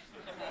 Seuss.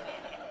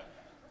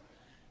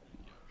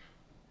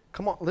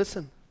 Come on,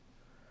 listen.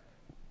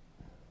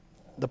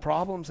 The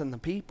problems and the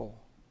people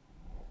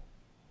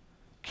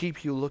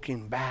keep you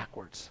looking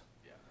backwards.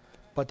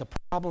 But the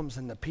problems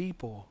and the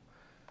people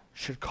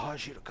should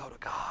cause you to go to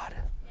God.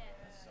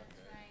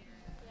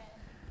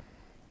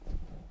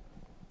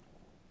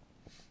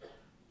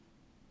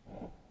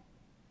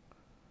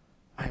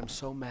 I am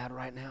so mad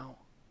right now.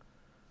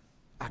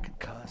 I could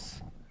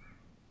cuss.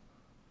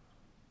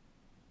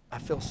 I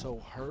feel so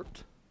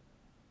hurt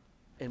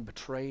and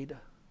betrayed.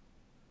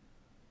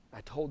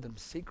 I told them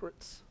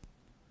secrets,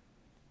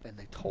 and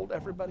they told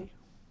everybody.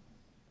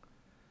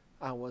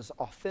 I was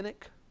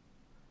authentic,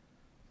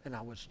 and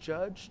I was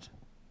judged.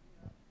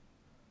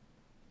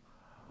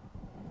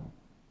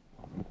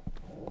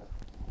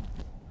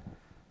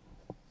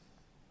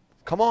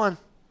 Come on.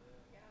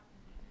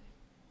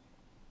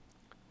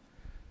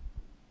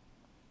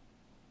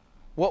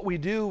 What we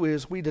do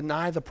is we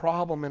deny the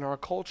problem in our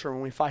culture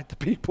when we fight the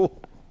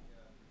people.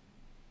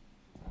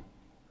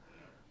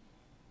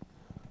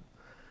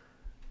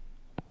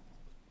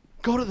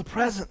 Go to the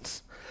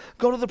presence.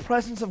 Go to the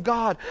presence of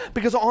God.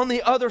 Because on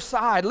the other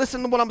side,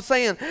 listen to what I'm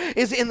saying,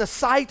 is in the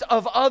sight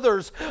of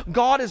others,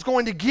 God is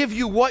going to give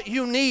you what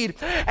you need.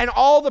 And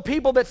all the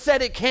people that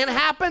said it can't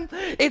happen,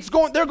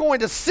 they're going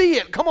to see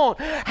it, come on,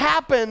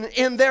 happen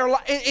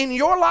in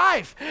your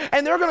life.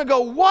 And they're going to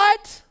go,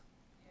 what?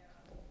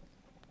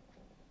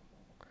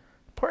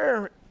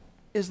 Prayer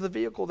is the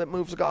vehicle that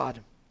moves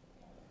God.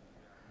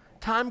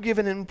 Time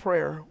given in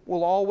prayer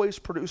will always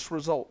produce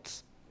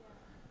results.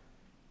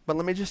 But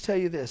let me just tell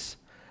you this.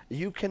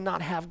 You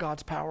cannot have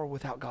God's power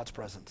without God's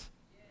presence.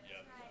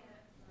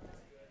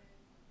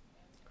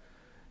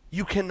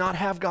 You cannot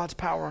have God's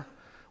power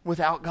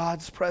without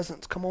God's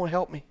presence. Come on,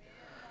 help me.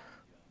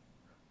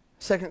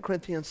 2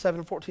 Corinthians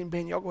 7:14.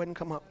 Ben, y'all go ahead and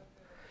come up.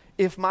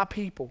 If my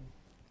people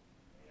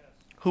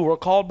who are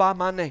called by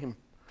my name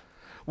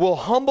will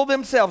humble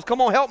themselves, come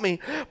on, help me,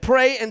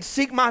 pray and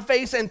seek my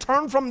face and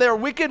turn from their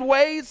wicked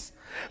ways,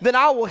 then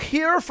I will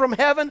hear from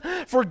heaven,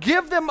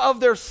 forgive them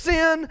of their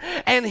sin,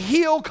 and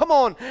heal, come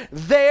on,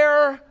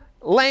 their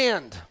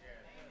land.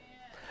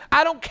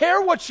 I don't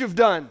care what you've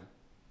done.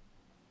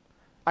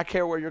 I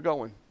care where you're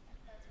going.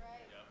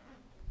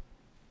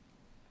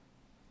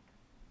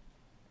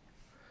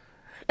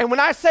 And when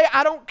I say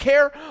I don't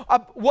care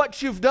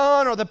what you've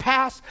done or the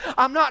past,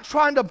 I'm not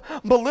trying to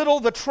belittle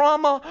the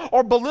trauma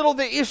or belittle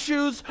the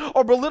issues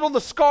or belittle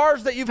the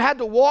scars that you've had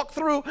to walk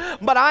through.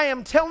 But I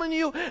am telling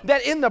you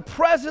that in the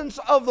presence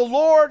of the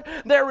Lord,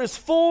 there is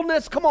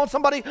fullness, come on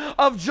somebody,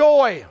 of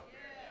joy.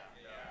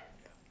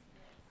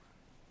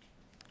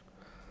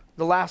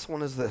 The last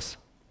one is this.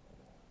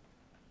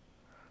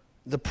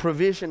 The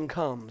provision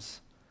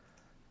comes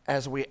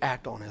as we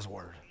act on His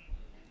word.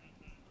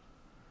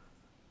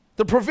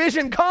 The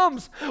provision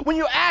comes when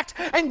you act,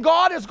 and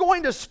God is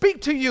going to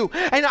speak to you.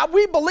 And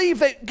we believe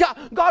that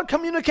God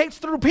communicates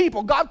through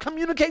people. God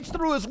communicates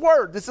through His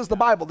word. This is the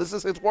Bible. This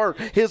is His word.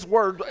 His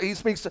word, He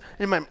speaks.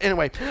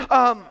 Anyway,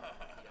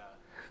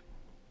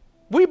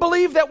 we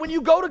believe that when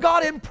you go to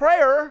God in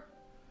prayer,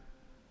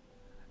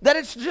 that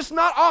it's just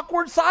not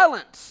awkward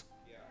silence.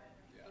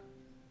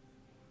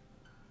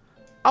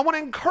 I want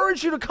to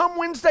encourage you to come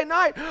Wednesday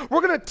night.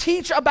 We're going to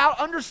teach about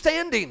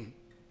understanding.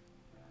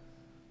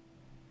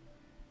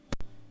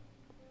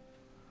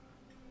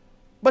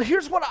 But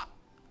here's what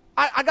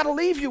I got to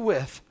leave you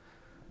with,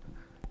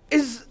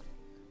 is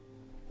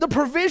the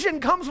provision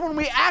comes when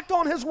we act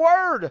on His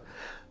word.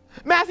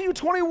 Matthew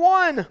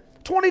 21,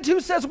 22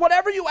 says,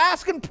 whatever you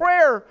ask in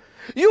prayer,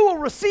 you will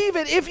receive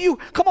it if you,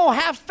 come on,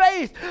 have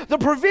faith. The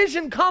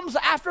provision comes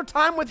after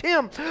time with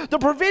Him. The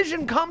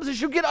provision comes as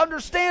you get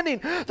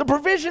understanding. The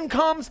provision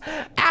comes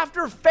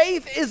after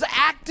faith is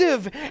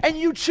active and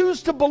you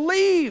choose to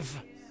believe.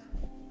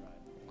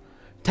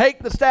 Take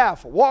the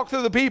staff, walk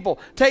through the people,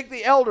 take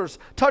the elders,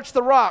 touch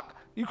the rock.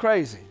 You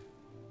crazy.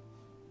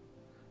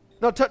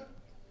 No,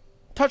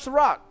 touch the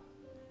rock.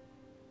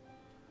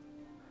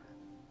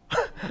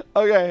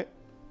 Okay.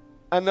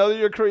 I know that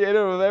you're creator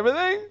of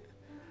everything.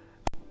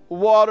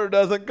 Water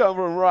doesn't come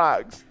from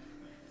rocks.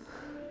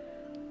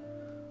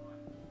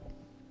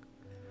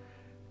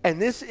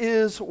 And this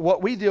is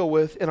what we deal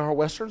with in our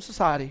Western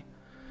society,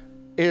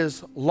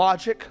 is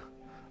logic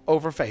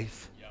over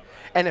faith.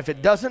 And if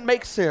it doesn't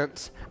make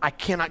sense, I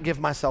cannot give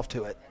myself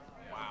to it.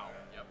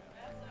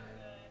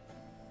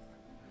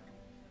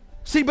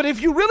 See, but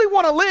if you really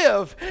want to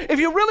live, if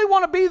you really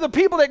want to be the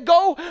people that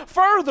go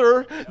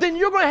further, then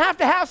you're going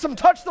to have some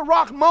touch the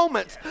rock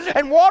moments.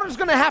 And water's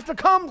going to have to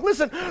come,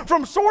 listen,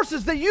 from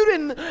sources that you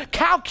didn't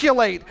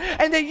calculate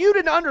and that you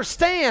didn't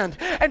understand.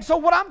 And so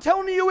what I'm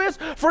telling you is,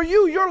 for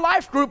you, your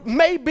life group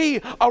may be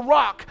a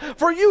rock.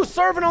 For you,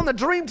 serving on the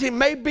dream team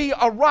may be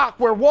a rock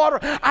where water,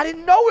 I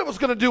didn't know it was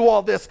going to do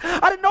all this.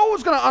 I didn't know it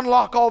was going to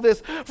unlock all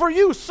this. For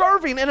you,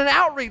 serving in an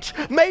outreach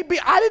may be,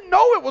 I didn't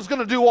know it was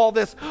going to do all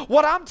this.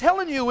 What I'm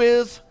telling you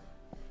is,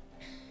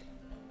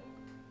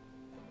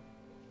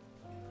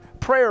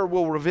 prayer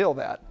will reveal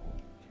that.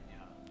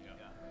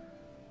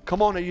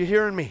 Come on, are you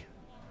hearing me?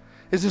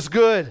 Is this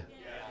good?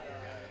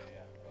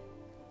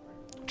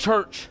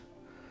 Church,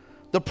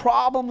 the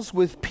problems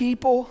with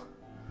people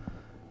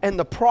and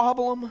the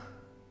problem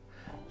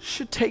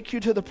should take you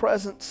to the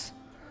presence,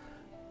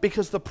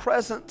 because the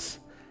presence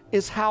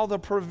is how the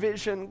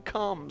provision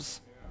comes.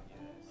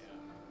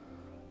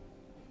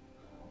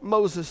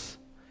 Moses,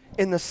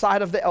 in the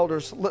sight of the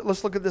elders.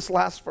 Let's look at this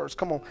last verse.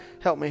 Come on,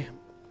 help me.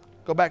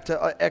 Go back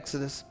to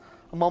Exodus.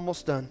 I'm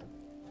almost done.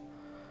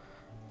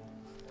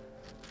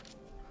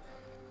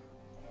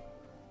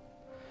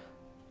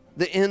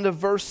 The end of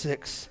verse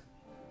 6.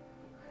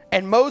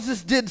 And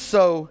Moses did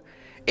so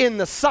in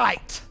the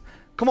sight.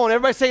 Come on,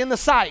 everybody say in the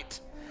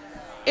sight.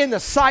 In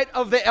the sight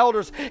of the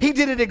elders. He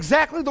did it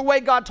exactly the way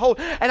God told.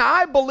 And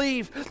I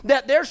believe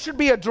that there should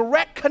be a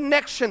direct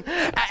connection.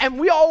 And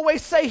we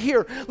always say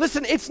here,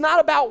 listen, it's not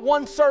about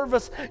one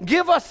service.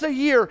 Give us a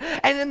year.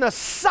 And in the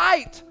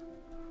sight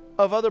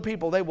of other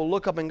people, they will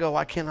look up and go,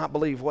 I cannot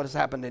believe what has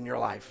happened in your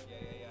life.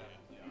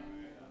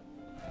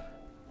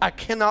 I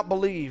cannot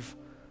believe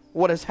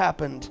what has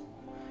happened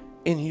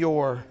in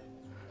your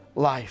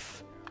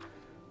life.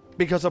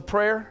 Because of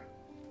prayer,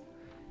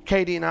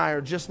 Katie and I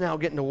are just now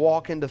getting to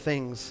walk into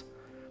things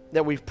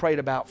that we've prayed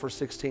about for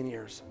 16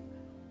 years.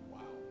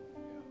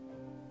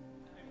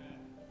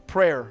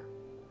 Prayer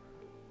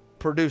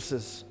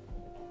produces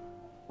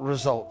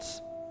results.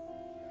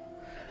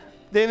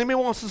 The enemy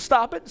wants to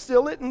stop it,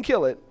 steal it, and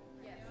kill it.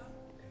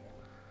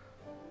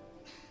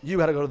 You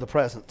got to go to the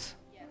presence.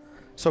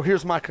 So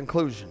here's my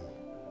conclusion.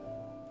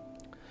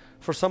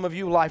 For some of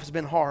you, life has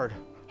been hard,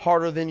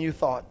 harder than you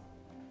thought.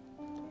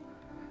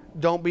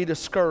 Don't be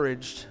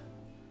discouraged.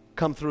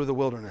 Come through the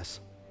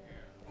wilderness.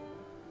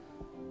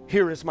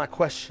 Here is my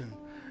question.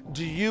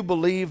 Do you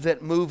believe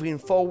that moving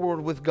forward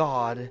with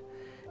God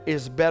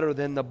is better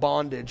than the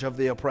bondage of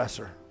the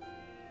oppressor?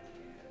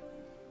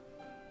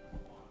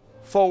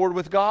 Forward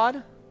with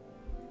God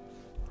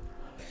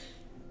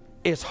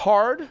is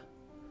hard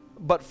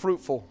but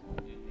fruitful.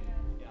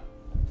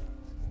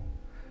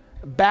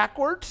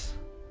 Backwards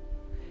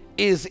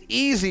is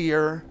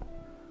easier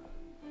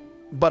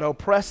but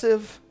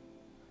oppressive,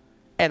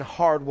 and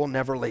hard will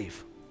never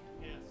leave.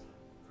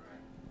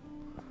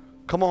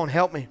 Come on,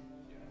 help me.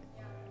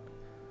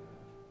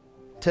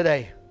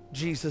 Today,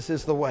 Jesus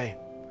is the way.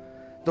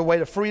 The way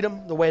to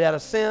freedom, the way out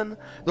of sin,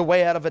 the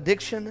way out of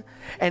addiction.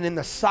 And in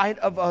the sight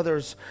of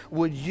others,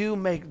 would you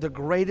make the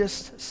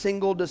greatest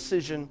single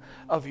decision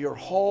of your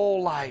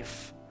whole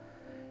life,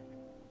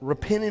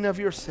 repenting of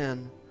your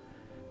sin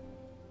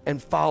and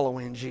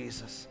following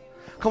Jesus?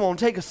 Come on,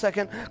 take a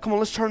second. Come on,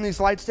 let's turn these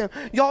lights down.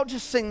 Y'all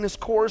just sing this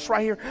chorus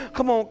right here.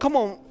 Come on, come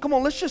on, come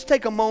on. Let's just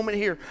take a moment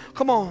here.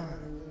 Come on.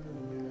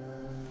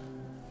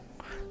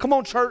 Come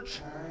on,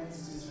 church.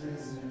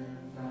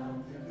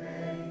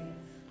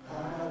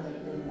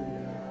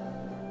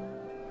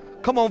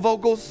 Come on,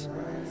 vocals.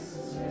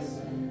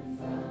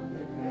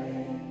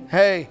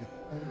 Hey.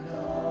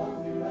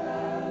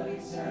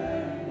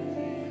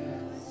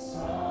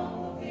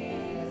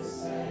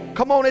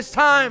 Come on, it's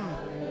time.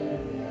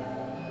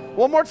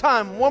 One more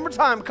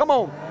time, come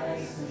on.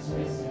 Christ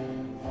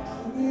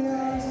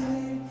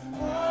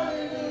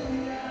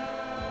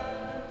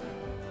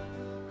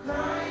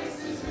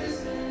is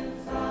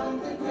risen from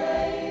the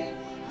grave.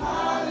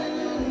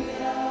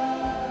 Hallelujah.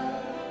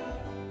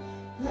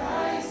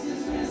 Christ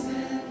is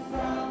risen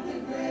from the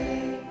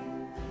grave.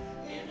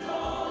 And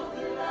all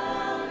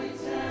throughout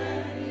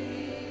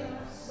eternity,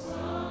 our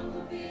song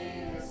will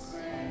be the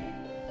same.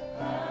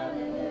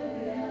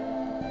 Hallelujah.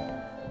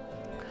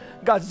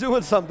 God's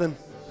doing something.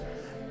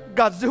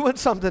 God's doing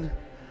something.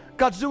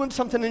 God's doing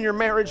something in your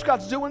marriage.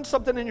 God's doing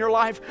something in your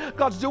life.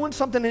 God's doing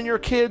something in your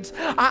kids.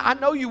 I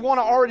know you want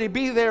to already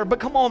be there, but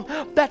come on.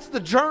 That's the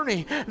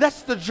journey.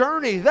 That's the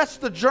journey. That's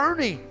the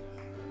journey.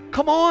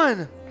 Come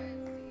on.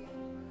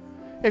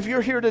 If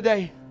you're here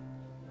today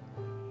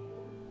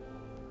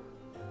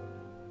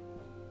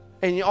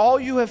and all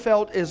you have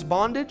felt is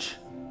bondage,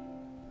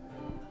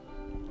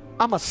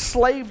 I'm a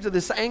slave to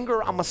this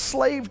anger. I'm a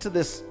slave to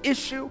this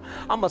issue.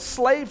 I'm a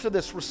slave to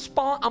this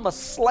response. I'm a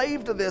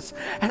slave to this,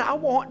 and I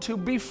want to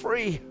be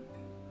free.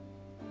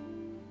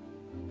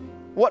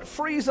 What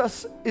frees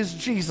us is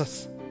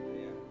Jesus.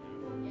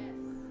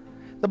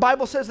 The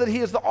Bible says that He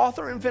is the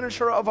author and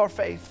finisher of our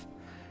faith.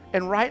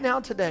 And right now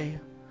today,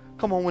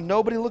 come on, with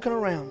nobody looking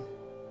around,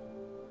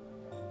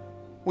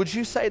 would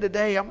you say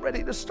today, I'm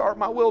ready to start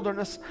my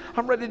wilderness.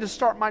 I'm ready to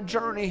start my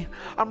journey.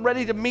 I'm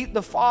ready to meet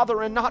the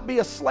Father and not be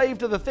a slave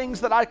to the things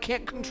that I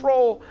can't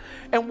control.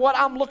 And what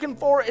I'm looking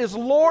for is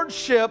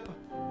lordship.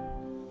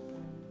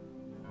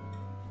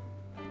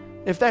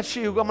 If that's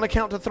you, I'm going to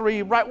count to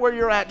 3. Right where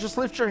you're at, just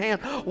lift your hand.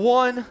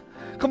 1,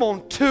 come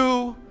on,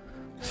 2,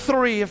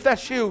 3. If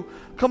that's you,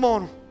 come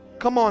on,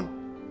 come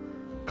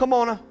on. Come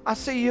on, I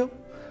see you.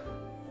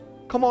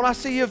 Come on, I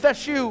see you. If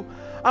that's you,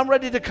 I'm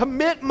ready to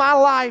commit my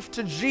life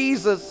to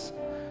Jesus,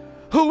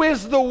 who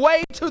is the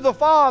way to the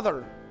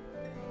Father.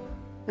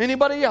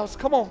 Anybody else?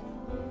 Come on.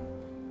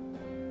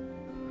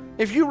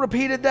 If you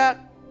repeated that,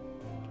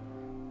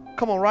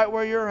 come on, right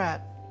where you're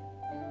at.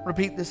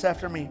 Repeat this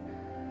after me.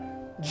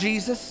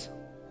 Jesus,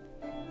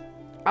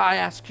 I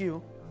ask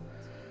you,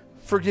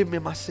 forgive me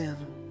my sin.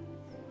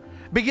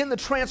 Begin the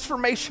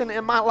transformation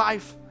in my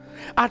life.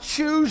 I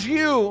choose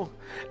you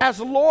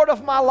as Lord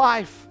of my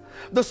life,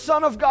 the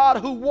Son of God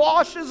who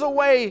washes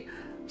away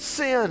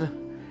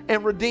sin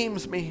and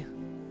redeems me.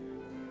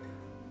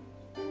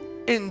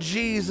 In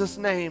Jesus'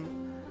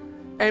 name,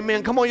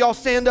 amen. Come on, y'all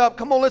stand up.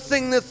 Come on, let's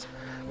sing this.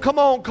 Come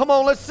on,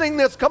 let's sing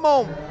this. Come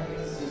on.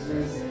 Christ is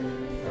risen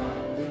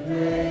from the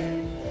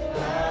grave.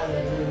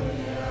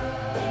 Hallelujah.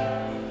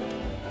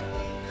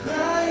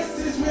 Christ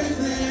is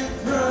risen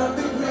from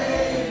the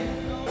grave.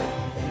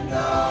 And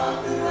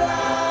all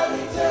throughout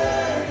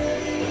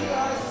eternity,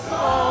 our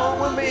song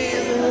will be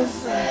the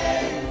same.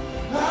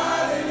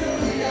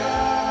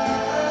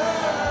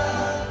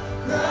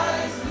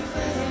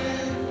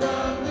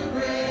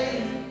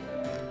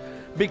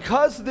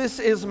 Because this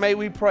is May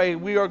We Pray,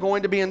 we are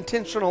going to be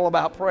intentional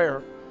about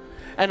prayer.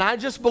 And I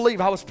just believe,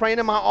 I was praying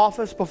in my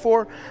office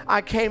before I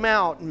came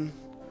out, and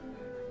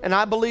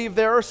I believe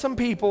there are some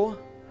people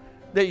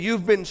that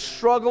you've been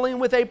struggling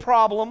with a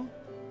problem,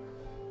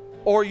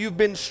 or you've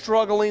been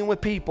struggling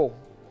with people.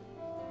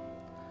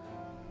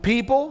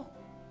 People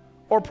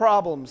or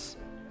problems.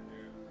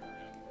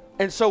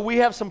 And so we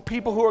have some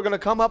people who are going to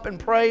come up and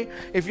pray.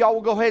 If y'all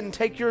will go ahead and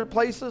take your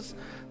places,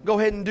 go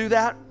ahead and do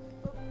that.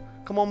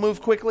 Come on,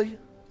 move quickly.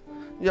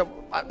 Yeah,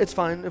 it's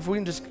fine. If we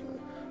can just,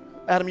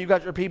 Adam, you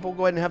got your people.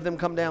 Go ahead and have them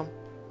come down.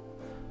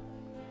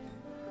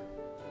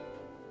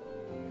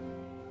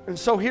 And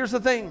so here's the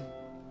thing.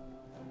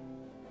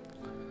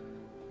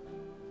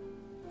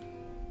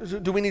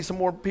 Do we need some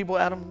more people,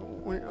 Adam?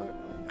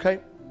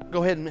 Okay,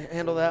 go ahead and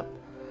handle that.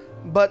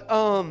 But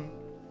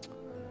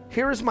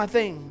here is my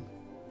thing.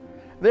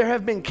 There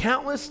have been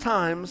countless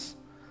times.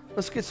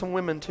 Let's get some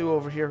women too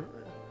over here.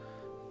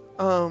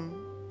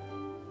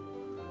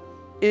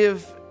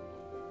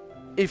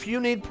 If you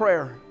need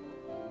prayer,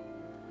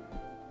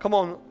 come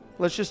on,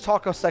 let's just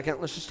talk a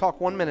second. Let's just talk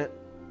 1 minute.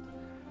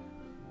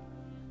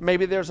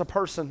 Maybe there's a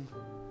person,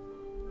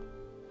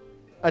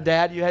 a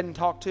dad you hadn't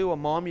talked to, a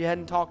mom you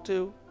hadn't talked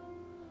to,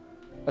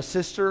 a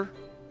sister.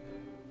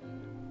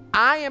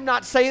 I am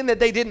not saying that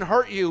they didn't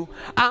hurt you.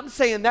 I'm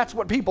saying that's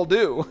what people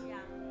do. Yeah.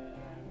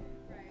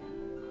 Right.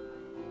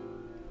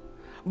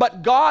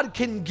 But God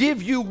can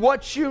give you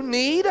what you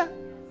need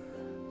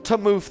to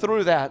move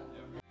through that.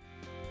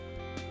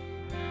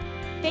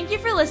 Thank you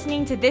for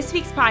listening to this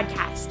week's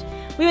podcast.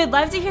 We would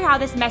love to hear how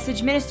this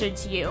message ministered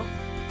to you.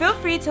 Feel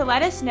free to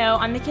let us know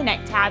on the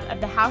Connect tab of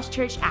the House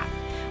Church app.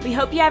 We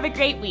hope you have a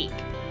great week.